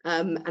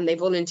and they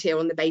volunteer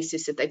on the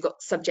basis that they've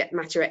got subject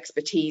matter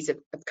expertise of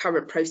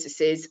current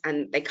processes,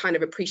 and they kind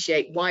of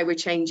appreciate why we're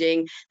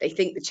changing. They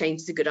think the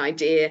change is a good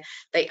idea.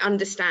 They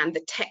understand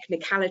the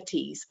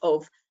technicalities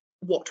of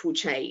what will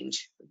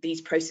change.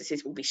 These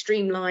processes will be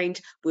streamlined.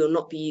 We'll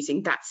not be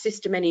using that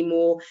system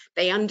anymore.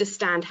 They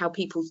understand how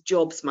people's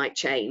jobs might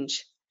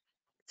change.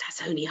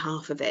 That's only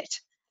half of it.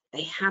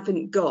 They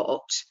haven't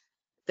got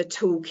the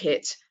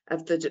toolkit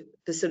of the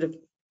sort of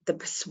the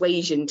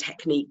persuasion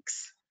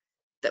techniques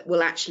that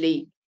will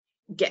actually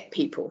get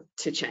people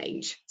to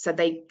change. So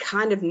they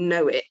kind of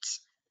know it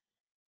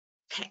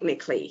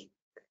technically,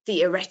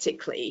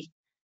 theoretically,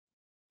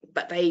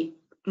 but they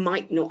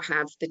might not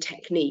have the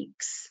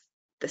techniques,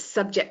 the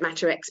subject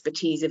matter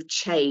expertise of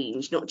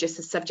change, not just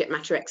the subject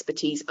matter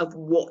expertise of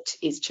what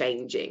is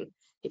changing,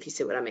 if you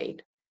see what I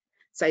mean.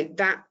 So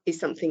that is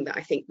something that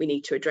I think we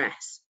need to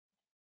address.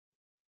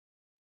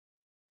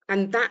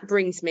 And that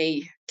brings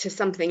me to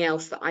something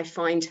else that I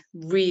find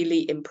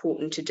really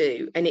important to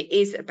do, and it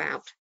is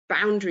about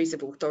boundaries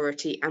of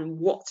authority and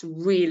what's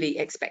really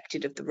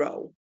expected of the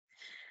role.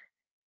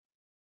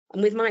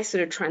 And with my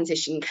sort of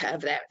transition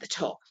curve there at the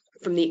top,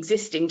 from the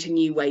existing to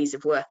new ways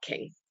of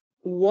working,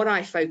 what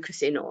I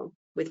focus in on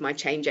with my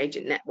change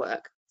agent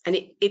network, and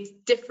it's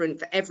different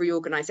for every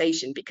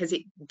organisation because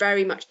it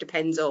very much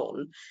depends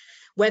on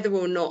whether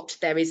or not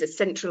there is a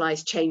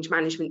centralised change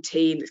management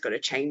team that's got a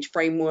change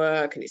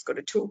framework and it's got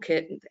a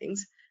toolkit and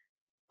things.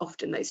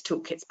 Often those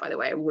toolkits, by the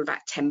way, are all about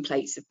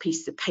templates of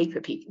pieces of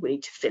paper people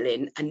need to fill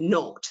in and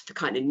not the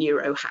kind of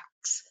neuro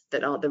hacks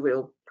that are the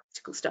real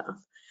practical stuff.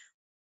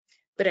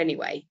 But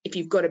anyway, if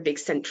you've got a big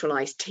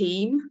centralised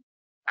team,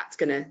 that's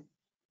going to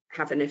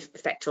have an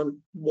effect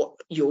on what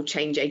your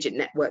change agent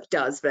network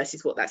does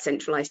versus what that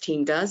centralised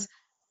team does.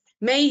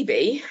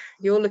 Maybe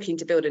you're looking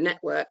to build a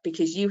network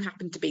because you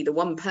happen to be the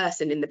one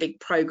person in the big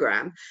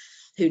program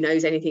who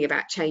knows anything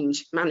about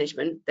change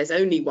management. There's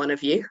only one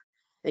of you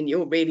and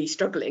you're really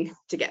struggling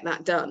to get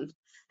that done.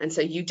 And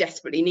so you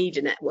desperately need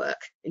a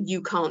network and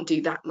you can't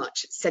do that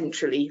much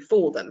centrally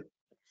for them.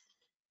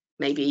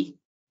 Maybe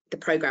the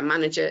program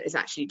manager has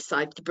actually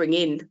decided to bring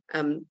in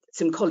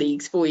some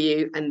colleagues for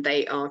you and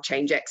they are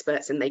change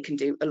experts and they can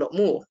do a lot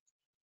more.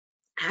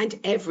 And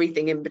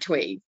everything in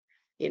between,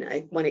 you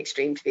know, one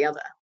extreme to the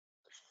other.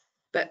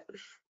 But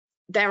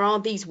there are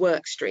these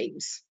work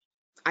streams.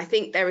 I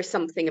think there is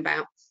something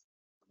about,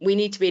 we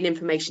need to be an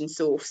information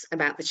source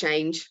about the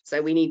change.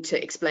 So we need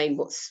to explain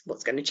what's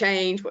going to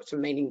change, what's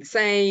remaining the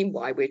same,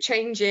 why we're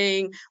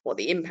changing, what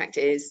the impact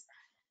is.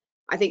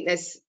 I think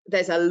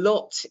there's a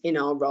lot in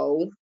our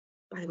role.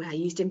 By the way, I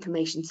used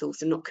information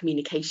source and not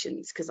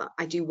communications because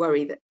I do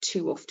worry that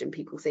too often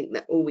people think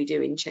that all we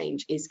do in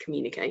change is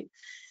communicate.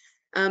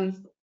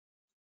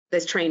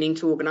 There's training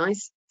to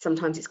organise.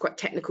 Sometimes it's quite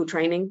technical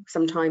training.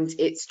 Sometimes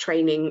it's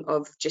training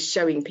of just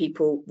showing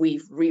people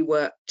we've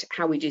reworked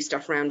how we do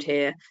stuff around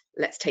here.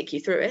 Let's take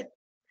you through it.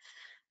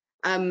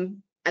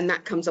 And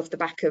that comes off the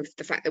back of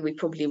the fact that we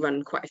probably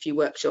run quite a few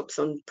workshops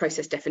on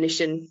process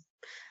definition,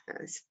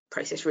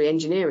 process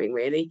re-engineering,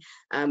 really,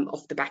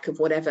 off the back of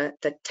whatever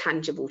the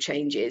tangible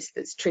change is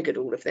that's triggered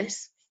all of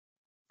this.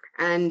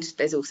 And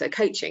there's also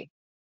coaching.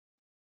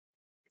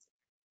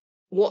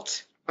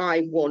 What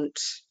I want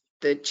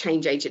the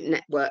change agent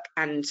network,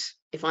 and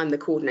if I'm the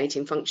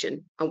coordinating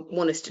function, I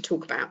want us to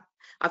talk about,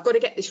 I've got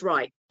to get this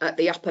right at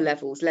the upper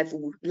levels,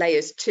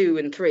 layers 2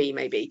 and 3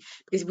 maybe,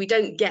 because if we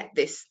don't get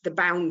this, the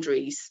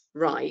boundaries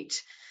right,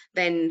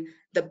 then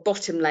the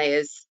bottom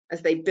layers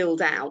as they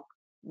build out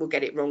will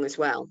get it wrong as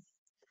well.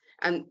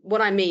 And what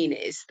I mean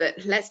is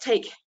that let's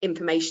take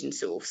information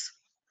source.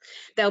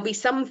 There'll be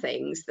some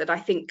things that I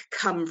think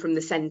come from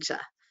the centre.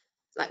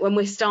 Like when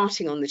we're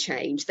starting on the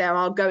change, there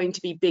are going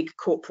to be big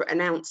corporate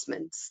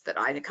announcements that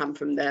either come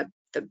from the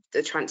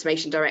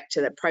transformation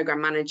director, the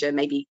program manager,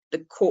 maybe the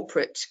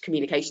corporate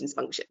communications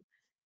function.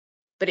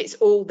 But it's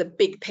all the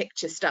big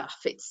picture stuff.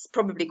 It's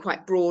probably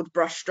quite broad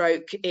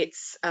brushstroke.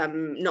 It's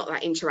not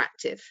that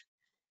interactive.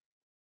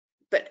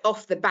 But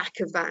off the back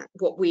of that,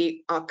 what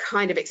we are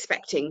kind of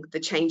expecting the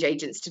change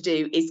agents to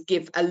do is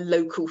give a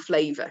local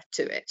flavour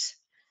to it,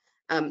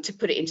 to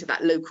put it into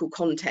that local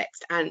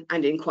context and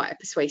in quite a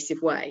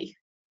persuasive way.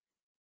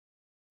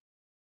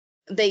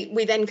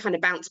 We then kind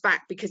of bounce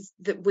back because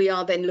we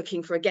are then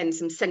looking for, again,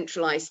 some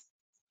centralised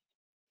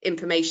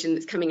information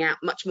that's coming out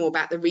much more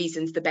about the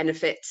reasons, the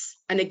benefits.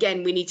 And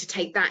again, we need to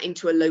take that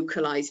into a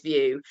localised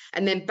view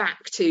and then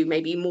back to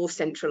maybe more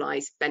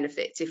centralised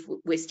benefits if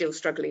we're still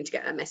struggling to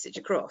get that message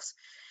across.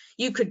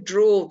 You could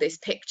draw this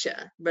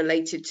picture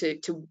related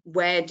to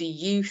where do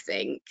you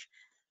think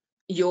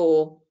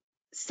your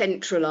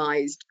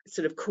centralised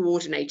sort of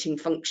coordinating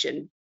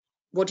function,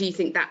 what do you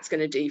think that's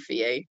going to do for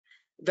you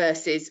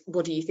versus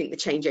what do you think the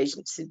change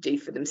agents should do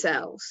for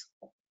themselves?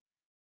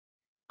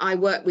 I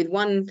work with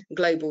one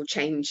global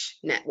change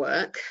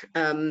network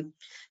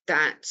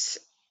that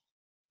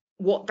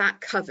what that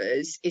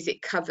covers is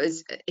it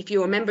covers, if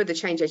you're a member of the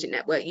change agent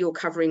network, you're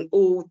covering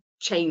all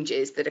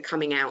changes that are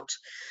coming out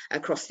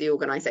across the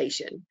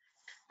organisation.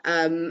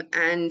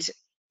 And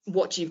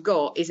what you've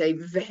got is a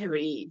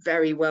very,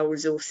 very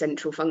well-resourced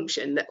central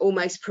function that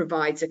almost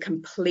provides a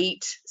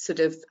complete sort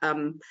of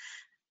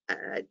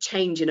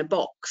change in a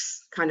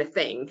box kind of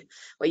thing,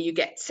 where you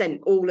get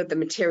sent all of the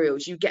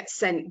materials, you get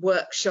sent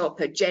workshop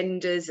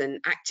agendas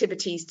and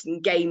activities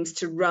and games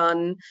to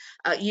run,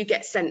 you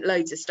get sent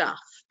loads of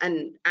stuff,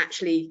 and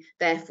actually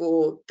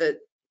therefore the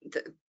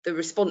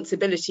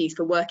responsibilities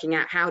for working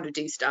out how to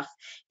do stuff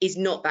is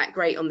not that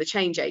great on the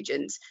change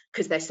agents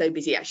because they're so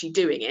busy actually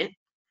doing it.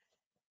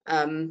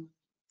 And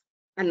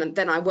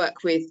then I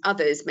work with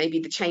others, maybe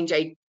the change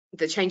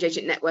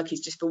agent network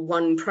is just for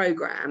one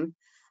program.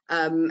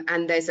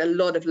 And there's a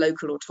lot of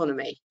local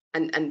autonomy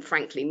and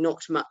frankly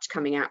not much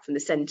coming out from the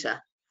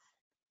centre.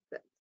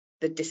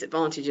 The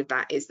disadvantage of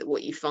that is that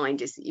what you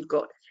find is that you've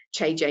got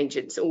change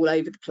agents all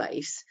over the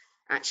place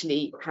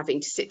actually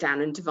having to sit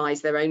down and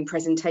devise their own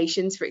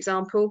presentations, for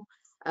example,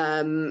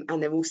 and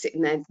they're all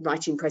sitting there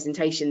writing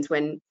presentations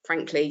when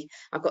frankly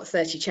I've got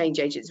 30 change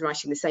agents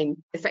writing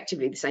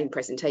effectively the same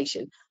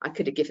presentation. I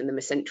could have given them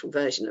a central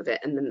version of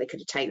it and then they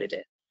could have tailored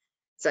it.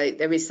 So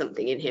there is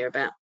something in here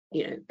about,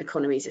 you know,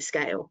 economies of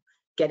scale.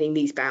 Getting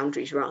these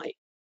boundaries right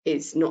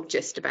is not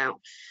just about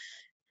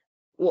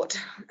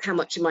how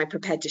much am I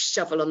prepared to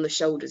shovel on the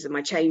shoulders of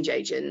my change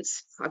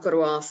agents. I've got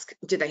to ask,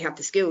 do they have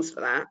the skills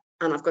for that?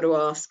 And I've got to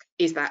ask,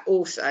 is that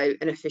also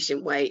an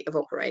efficient way of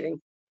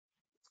operating?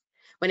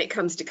 When it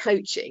comes to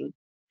coaching,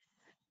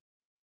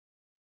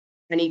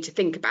 I need to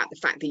think about the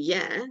fact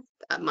that,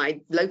 my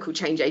local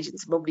change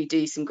agents probably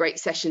do some great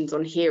sessions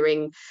on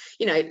hearing,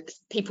 you know,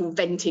 people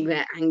venting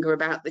their anger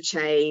about the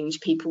change,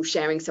 people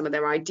sharing some of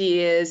their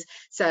ideas.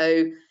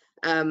 So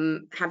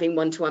having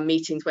one-to-one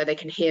meetings where they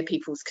can hear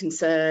people's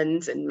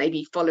concerns and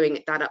maybe following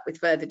that up with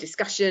further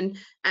discussion.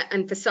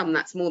 And for some,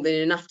 that's more than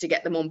enough to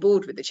get them on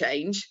board with the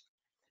change.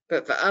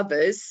 But for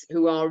others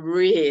who are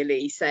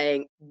really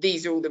saying,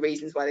 these are all the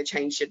reasons why the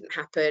change shouldn't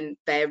happen,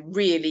 they're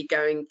really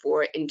going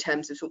for it in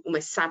terms of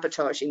almost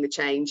sabotaging the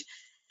change,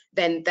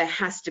 then there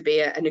has to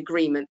be an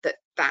agreement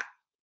that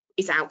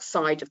is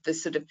outside of the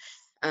sort of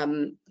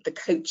the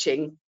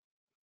coaching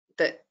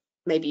that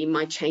maybe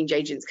my change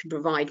agents can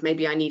provide.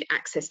 Maybe I need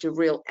access to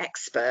real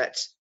expert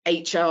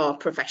HR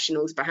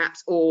professionals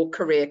perhaps, or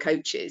career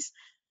coaches.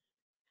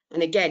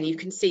 And again, you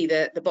can see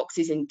the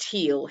boxes in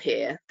teal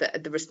here,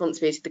 the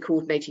responsibility of the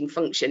coordinating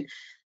function.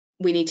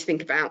 We need to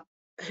think about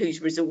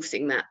who's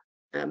resourcing that,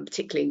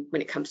 particularly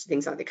when it comes to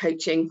things like the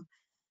coaching.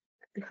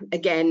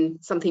 Again,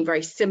 something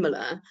very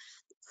similar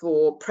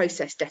for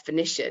process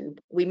definition.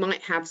 We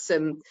might have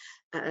some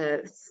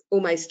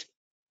almost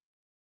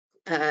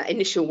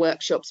initial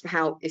workshops for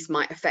how this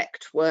might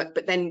affect work,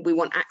 but then we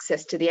want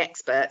access to the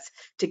experts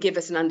to give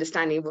us an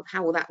understanding of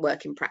how will that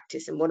work in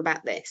practice and what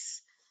about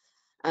this.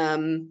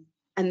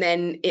 And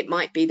then it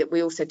might be that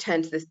we also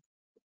turn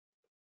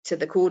to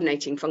the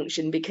coordinating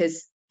function,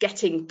 because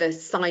getting the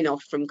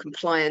sign-off from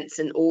compliance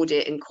and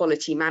audit and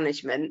quality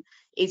management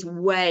is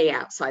way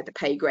outside the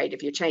pay grade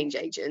of your change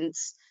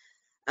agents.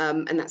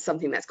 And that's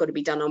something that's got to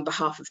be done on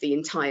behalf of the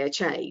entire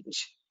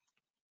change.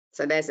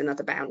 So there's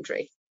another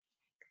boundary.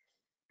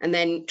 And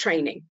then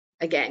training.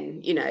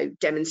 Again, you know,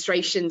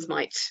 demonstrations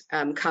might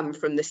come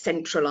from the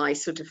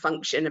centralized sort of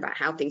function about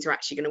how things are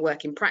actually going to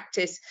work in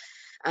practice.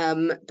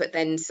 But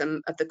then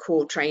some of the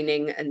core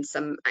training and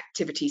some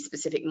activity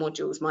specific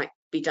modules might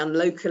be done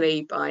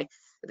locally by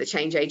the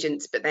change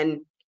agents, but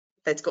then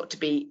there's got to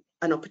be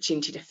an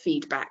opportunity to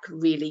feedback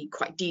really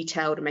quite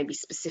detailed and maybe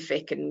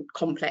specific and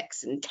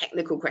complex and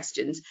technical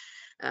questions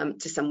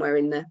to somewhere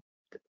in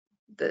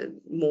the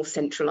more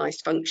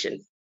centralized function.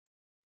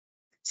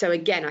 So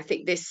again, I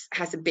think this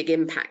has a big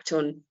impact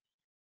on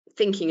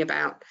thinking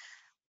about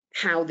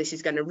how this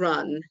is going to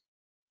run,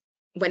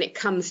 when it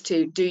comes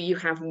to, do you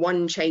have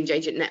one change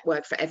agent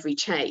network for every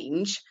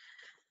change?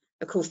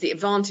 Of course, the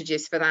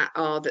advantages for that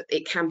are that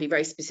it can be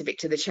very specific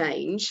to the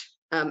change,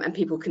 and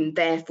people can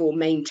therefore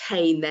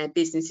maintain their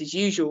business as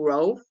usual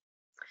role,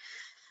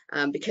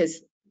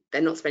 because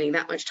they're not spending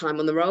that much time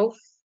on the role.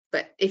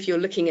 But if you're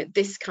looking at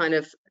this kind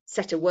of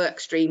set of work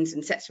streams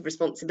and sets of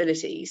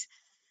responsibilities,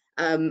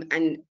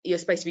 and you're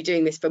supposed to be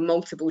doing this for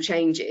multiple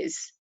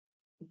changes,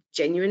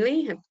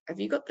 genuinely, have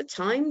you got the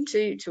time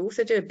to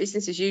also do a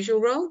business as usual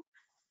role?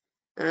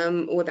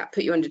 Or would that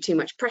put you under too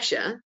much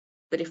pressure?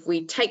 But if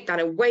we take that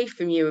away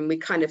from you and we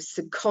kind of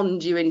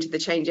second you into the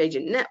change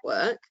agent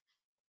network,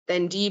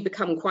 then do you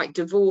become quite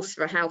divorced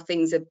for how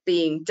things are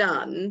being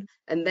done,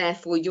 and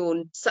therefore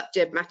your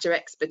subject matter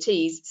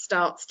expertise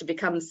starts to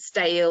become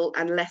stale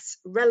and less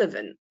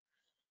relevant?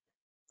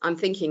 I'm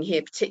thinking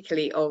here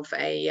particularly of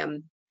a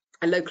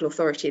local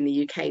authority in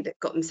the UK that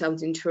got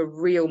themselves into a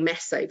real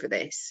mess over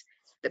this,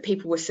 that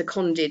people were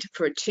seconded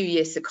for a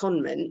 2-year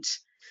secondment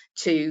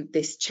to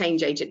this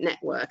change agent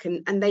network,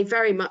 and they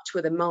very much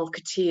were the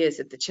marketeers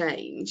of the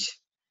change.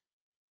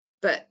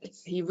 But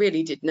he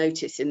really did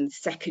notice in the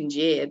second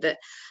year that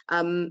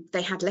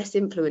they had less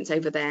influence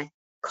over their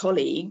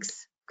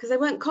colleagues because they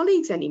weren't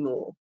colleagues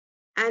anymore.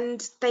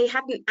 And they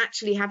hadn't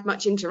actually had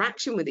much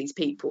interaction with these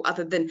people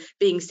other than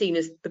being seen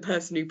as the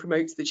person who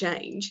promotes the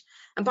change.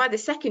 And by the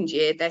second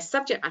year, their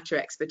subject matter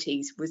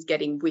expertise was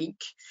getting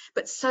weak,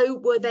 but so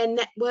were their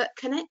network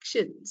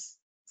connections.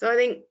 So I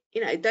think,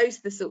 those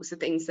are the sorts of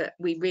things that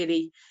we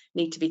really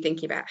need to be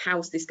thinking about.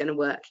 How's this going to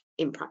work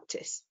in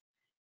practice?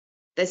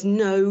 There's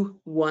no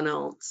one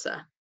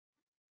answer.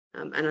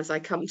 And as I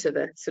come to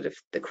the sort of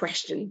the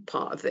question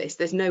part of this,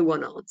 there's no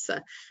one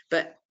answer,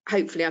 but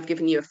hopefully I've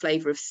given you a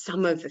flavour of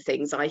some of the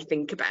things I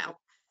think about,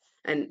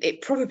 and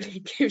it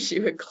probably gives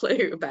you a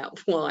clue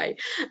about why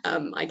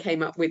I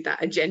came up with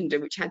that agenda,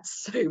 which had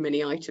so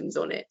many items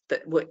on it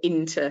that were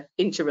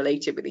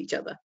interrelated with each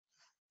other.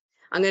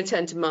 I'm going to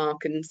turn to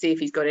Mark and see if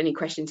he's got any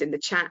questions in the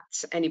chat.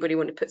 Anybody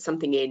want to put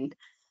something in?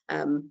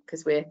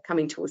 Because we're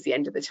coming towards the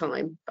end of the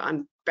time, but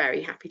I'm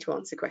very happy to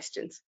answer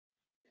questions.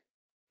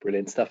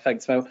 Brilliant stuff.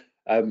 Thanks, Mel.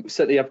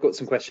 Certainly, I've got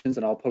some questions,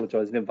 and I'll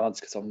apologise in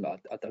advance because I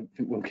don't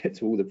think we'll get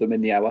to all of them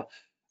in the hour.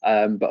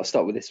 But I'll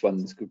start with this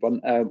one. It's a good one.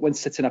 When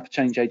setting up a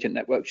change agent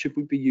network, should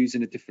we be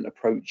using a different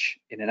approach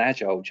in an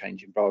agile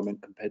change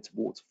environment compared to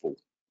waterfall?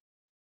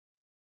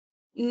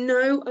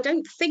 No, I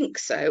don't think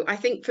so. I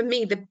think for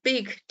me, the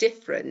big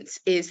difference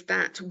is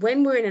that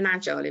when we're in an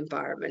agile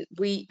environment,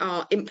 we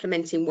are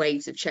implementing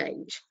waves of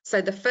change. So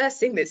the first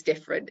thing that's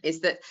different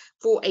is that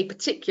for a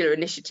particular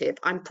initiative,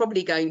 I'm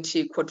probably going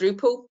to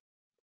quadruple,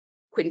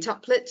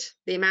 quintuplet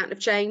the amount of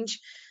change,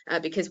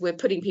 because we're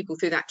putting people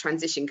through that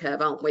transition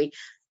curve, aren't we,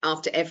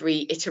 after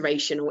every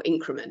iteration or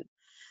increment.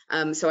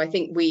 So I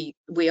think we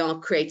are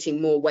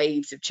creating more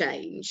waves of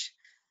change.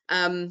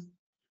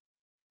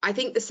 I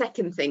think the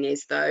second thing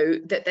is, though,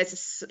 that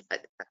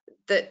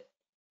that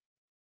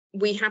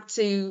we have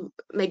to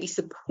maybe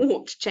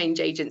support change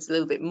agents a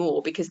little bit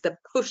more, because the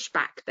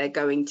pushback they're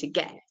going to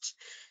get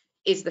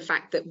is the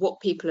fact that what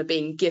people are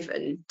being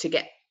given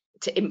to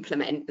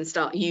implement and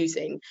start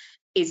using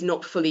is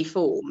not fully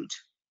formed.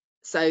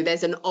 So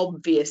there's an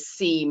obvious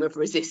seam of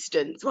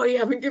resistance. Well, you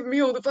haven't given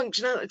me all the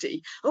functionality.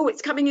 Oh,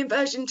 it's coming in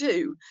version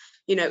 2.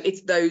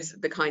 It's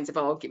the kinds of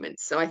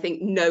arguments. So I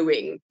think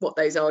knowing what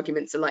those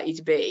arguments are likely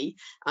to be,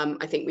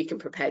 I think we can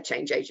prepare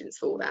change agents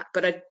for that.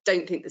 But I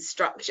don't think the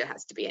structure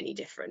has to be any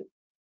different.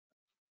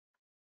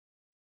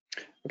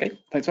 Okay,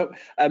 thanks, Mark.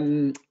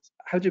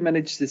 How do you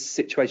manage this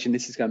situation?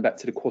 This is going back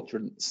to the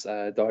quadrants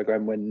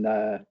diagram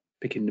when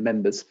picking the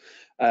members.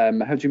 How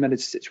do you manage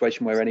a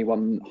situation where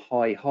anyone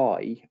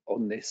high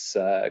on this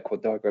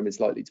quad diagram is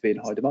likely to be in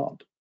high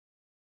demand?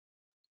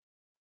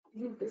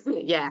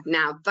 Yeah,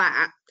 now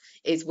that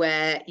is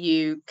where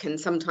you can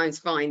sometimes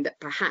find that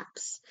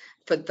perhaps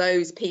for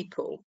those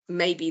people,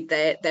 maybe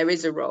there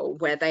is a role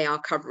where they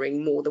are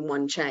covering more than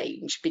one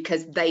change,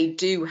 because they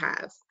do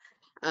have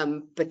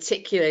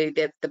particularly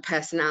the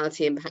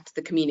personality and perhaps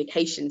the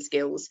communication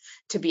skills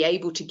to be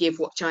able to give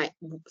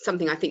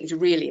something I think is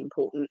really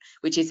important,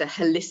 which is a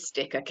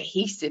holistic, a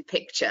cohesive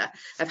picture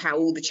of how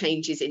all the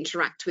changes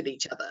interact with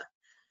each other.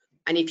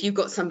 And if you've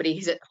got somebody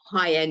who's at the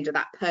high end of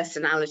that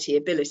personality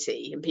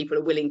ability and people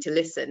are willing to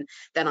listen,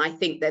 then I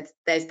think that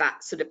there's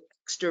that sort of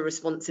extra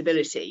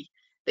responsibility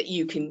that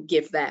you can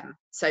give them.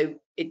 So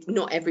it's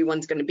not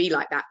everyone's going to be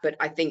like that, but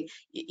I think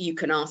you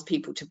can ask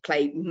people to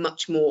play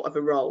much more of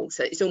a role.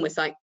 So it's almost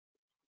like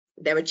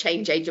they're a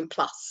change agent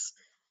plus,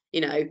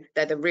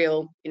 they're the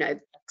real,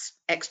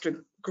 extra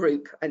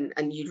group,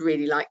 and you'd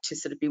really like to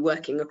sort of be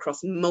working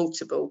across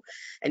multiple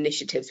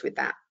initiatives with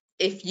that.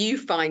 If you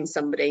find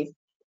somebody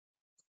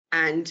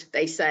and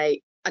they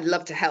say, I'd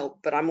love to help,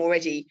 but I'm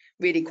already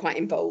really quite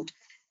involved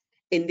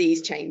in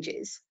these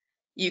changes,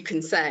 you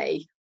can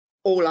say,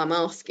 all I'm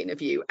asking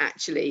of you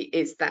actually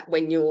is that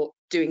when you're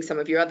doing some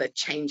of your other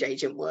change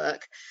agent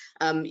work,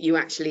 you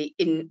actually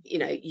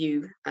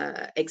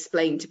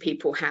explain to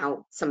people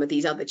how some of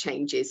these other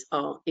changes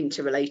are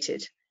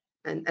interrelated,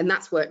 and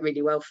that's worked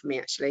really well for me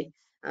actually,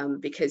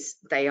 because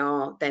they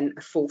are then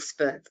a force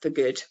for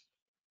good.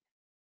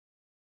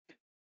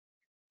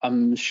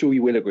 I'm sure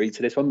you will agree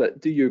to this one, but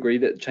do you agree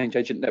that Change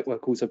Agent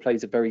Network also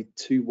plays a very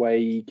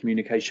two-way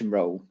communication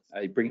role,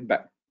 bringing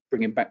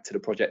back to the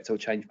project or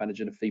change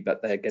manager the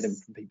feedback they're getting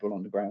from people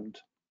on the ground?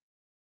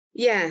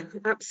 Yeah,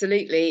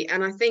 absolutely.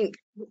 And I think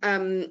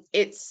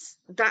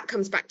that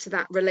comes back to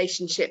that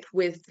relationship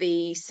with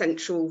the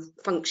central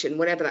function,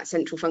 whatever that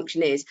central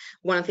function is.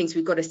 One of the things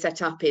we've got to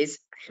set up is,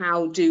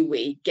 how do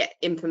we get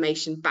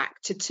information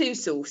back to two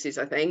sources,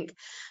 I think.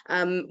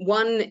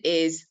 One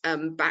is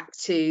back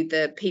to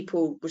the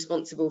people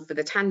responsible for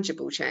the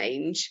tangible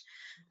change.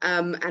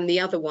 And the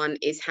other one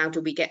is, how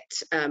do we get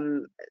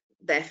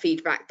their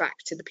feedback back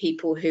to the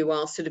people who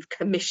are sort of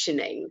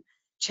commissioning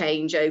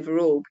change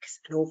overall, because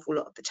an awful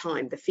lot of the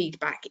time the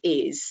feedback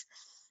is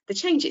the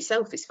change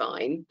itself is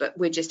fine, but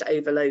we're just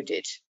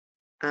overloaded.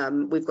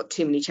 We've got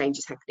too many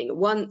changes happening at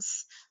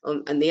once.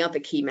 And the other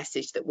key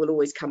message that will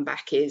always come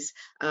back is,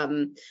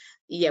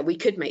 yeah, we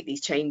could make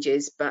these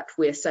changes, but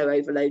we're so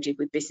overloaded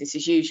with business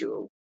as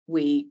usual,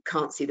 we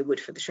can't see the wood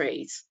for the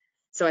trees.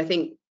 So I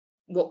think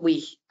what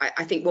we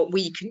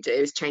can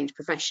do as change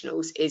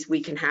professionals is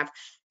we can have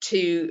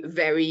two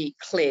very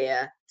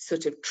clear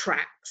sort of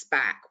tracks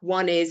back.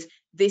 One is,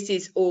 this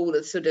is all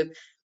the sort of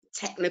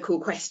technical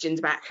questions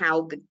about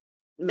how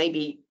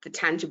maybe the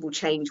tangible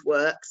change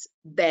works.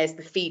 There's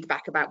the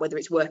feedback about whether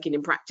it's working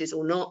in practice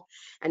or not.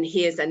 And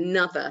here's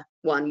another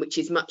one, which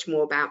is much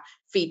more about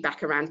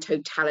feedback around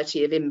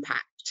totality of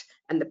impact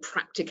and the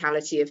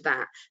practicality of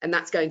that. And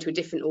that's going to a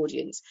different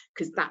audience,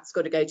 because that's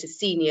got to go to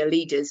senior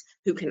leaders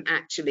who can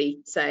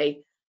actually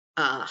say,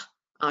 our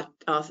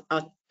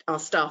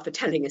staff are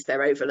telling us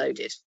they're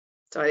overloaded.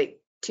 So I think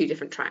two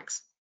different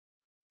tracks.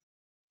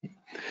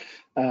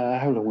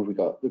 How long have we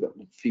got? We've got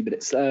a few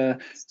minutes.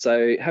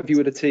 So have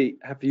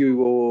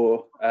you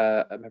or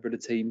a member of the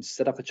team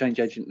set up a change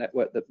agent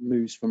network that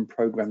moves from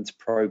program to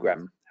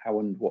program? How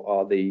and what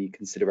are the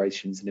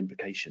considerations and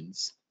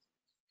implications?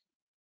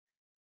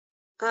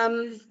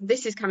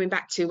 This is coming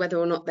back to whether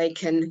or not they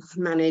can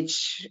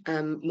manage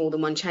more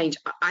than one change.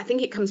 I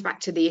think it comes back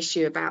to the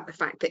issue about the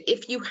fact that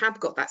if you have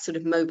got that sort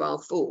of mobile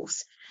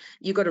force,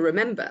 you've got to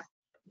remember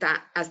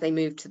that as they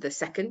move to the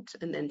second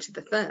and then to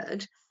the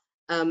third,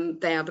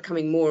 they are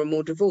becoming more and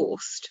more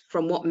divorced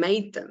from what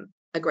made them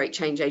a great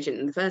change agent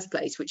in the first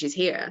place, which is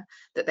here,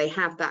 that they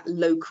have that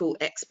local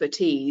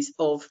expertise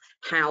of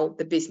how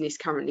the business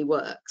currently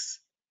works.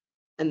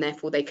 And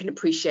therefore they can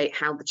appreciate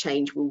how the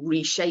change will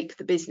reshape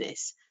the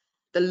business.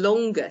 The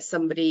longer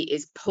somebody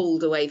is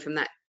pulled away from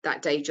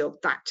that day job,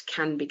 that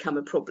can become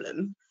a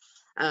problem.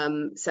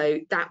 So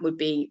that would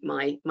be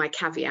my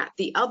caveat.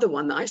 The other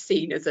one that I've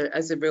seen as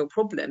a real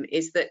problem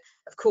is that,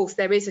 of course,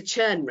 there is a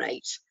churn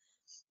rate.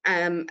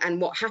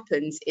 And what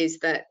happens is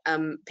that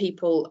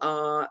people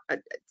are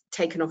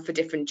taken off for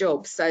different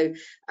jobs. So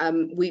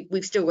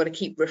we've still got to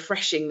keep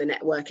refreshing the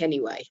network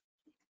anyway.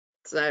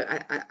 So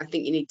I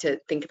think you need to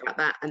think about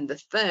that. And the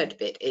third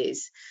bit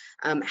is,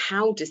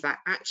 how does that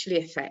actually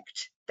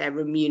affect their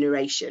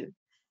remuneration?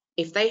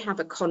 If they have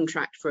a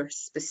contract for a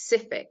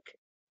specific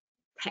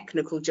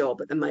technical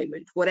job at the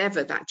moment,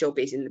 whatever that job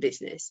is in the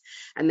business,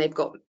 and they've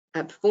got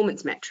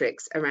performance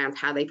metrics around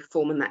how they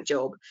perform on that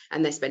job,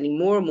 and they're spending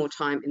more and more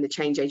time in the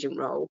change agent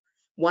role,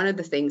 one of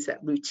the things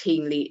that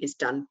routinely is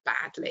done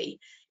badly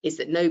is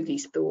that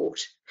nobody's thought,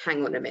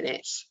 hang on a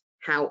minute,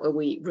 how are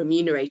we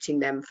remunerating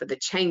them for the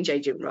change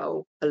agent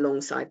role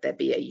alongside their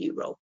BAU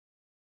role?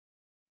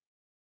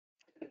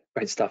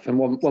 Great stuff. And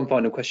one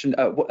final question,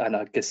 and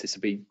I guess this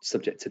would be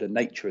subject to the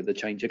nature of the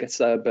change, I guess,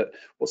 but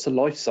what's the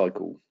life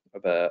cycle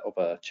of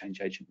a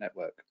change agent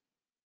network?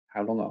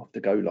 How long after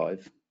go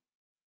live?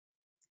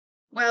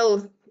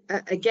 Well,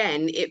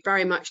 again, it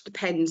very much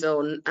depends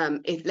on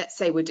if, let's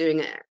say, we're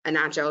doing an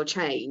agile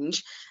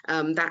change,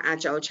 that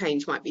agile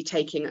change might be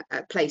taking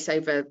place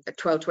over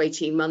 12 to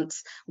 18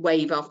 months,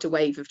 wave after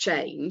wave of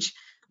change.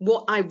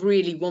 What I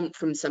really want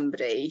from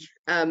somebody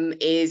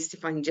is,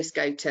 if I can just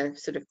go to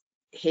sort of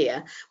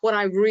here, what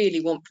I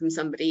really want from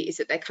somebody is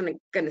that they're kind of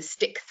going to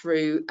stick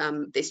through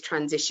this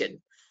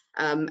transition.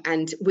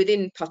 And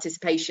within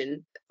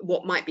participation,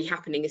 what might be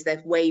happening is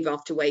there's wave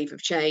after wave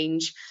of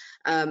change.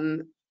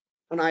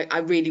 And I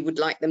really would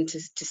like them to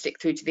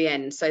stick through to the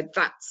end. So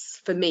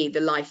that's, for me,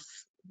 the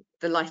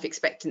life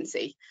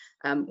expectancy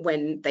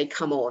when they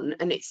come on.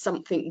 And it's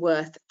something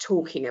worth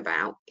talking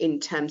about in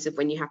terms of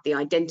when you have the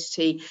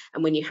identity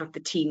and when you have the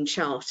team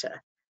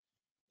charter,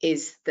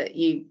 is that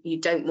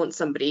you don't want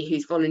somebody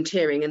who's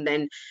volunteering and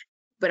then,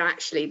 but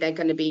actually they're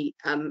going to be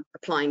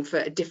applying for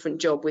a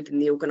different job within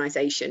the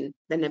organisation.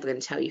 They're never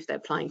going to tell you if they're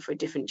applying for a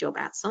different job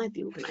outside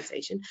the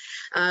organisation.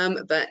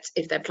 But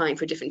if they're applying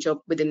for a different job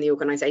within the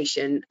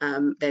organisation,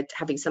 they're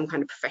having some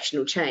kind of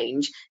professional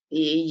change,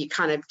 you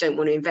kind of don't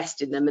want to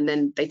invest in them and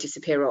then they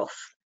disappear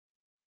off.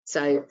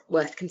 So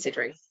worth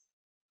considering.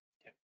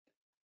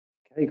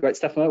 Okay, great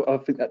stuff. Well, I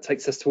think that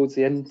takes us towards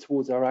the end,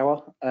 towards our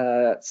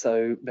hour.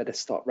 So better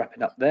start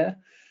wrapping up there.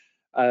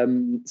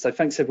 So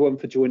thanks everyone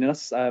for joining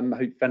us. I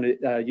hope you found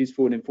it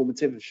useful and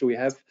informative. I'm sure you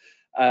have.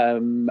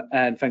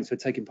 And thanks for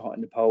taking part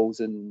in the polls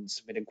and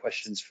submitting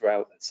questions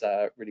throughout. It's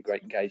really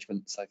great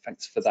engagement. So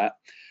thanks for that.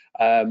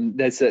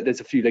 There's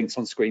a few links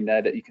on screen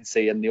there that you can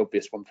see, and the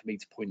obvious one for me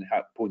to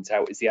point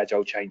out is the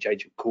Agile Change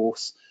Agent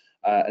course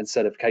and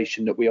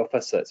certification that we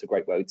offer. So it's a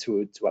great way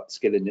to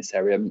upskill in this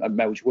area. And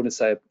Mel, do you want to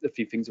say a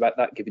few things about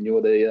that, given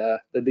you're the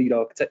lead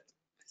architect?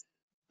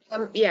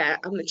 Yeah,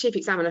 I'm the chief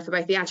examiner for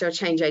both the Agile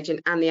Change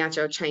Agent and the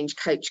Agile Change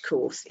Coach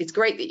course. It's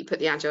great that you put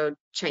the Agile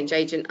Change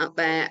Agent up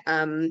there.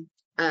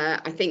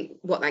 I think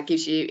what that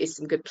gives you is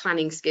some good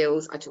planning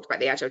skills. I talked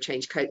about the Agile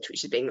Change Coach,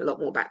 which is being a lot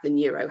more about the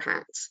neuro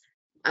hacks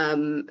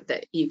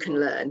that you can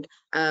learn.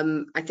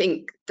 I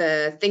think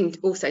the thing to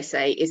also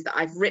say is that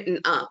I've written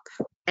up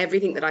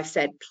everything that I've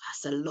said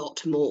plus a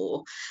lot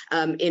more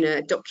in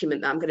a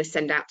document that I'm going to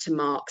send out to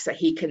Mark so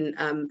he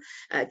can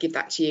give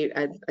that to you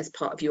as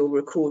part of your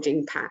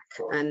recording pack,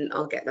 and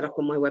I'll get that up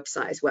on my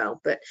website as well.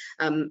 But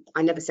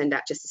I never send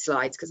out just the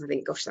slides because I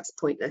think, gosh, that's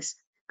pointless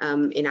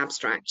in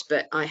abstract,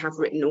 but I have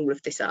written all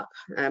of this up.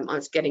 I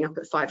was getting up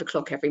at 5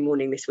 o'clock every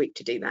morning this week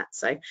to do that,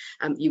 so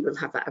you will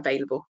have that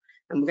available.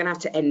 And we're going to have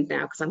to end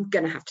now because I'm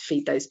going to have to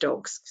feed those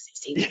dogs because it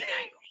seems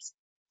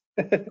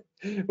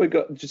We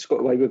just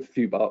got away with a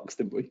few barks,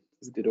 didn't we?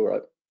 We did all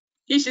right.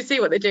 You should see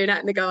what they're doing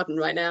out in the garden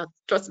right now.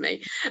 Trust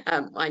me,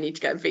 I need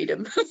to go and feed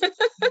them.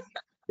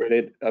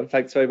 Brilliant.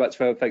 Thanks very much,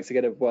 Mel. Thanks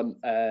again, everyone,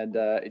 and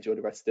enjoy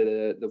the rest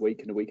of the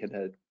week and the weekend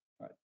ahead.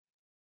 All right.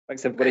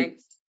 Thanks, everybody.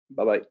 Thanks.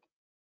 Bye-bye.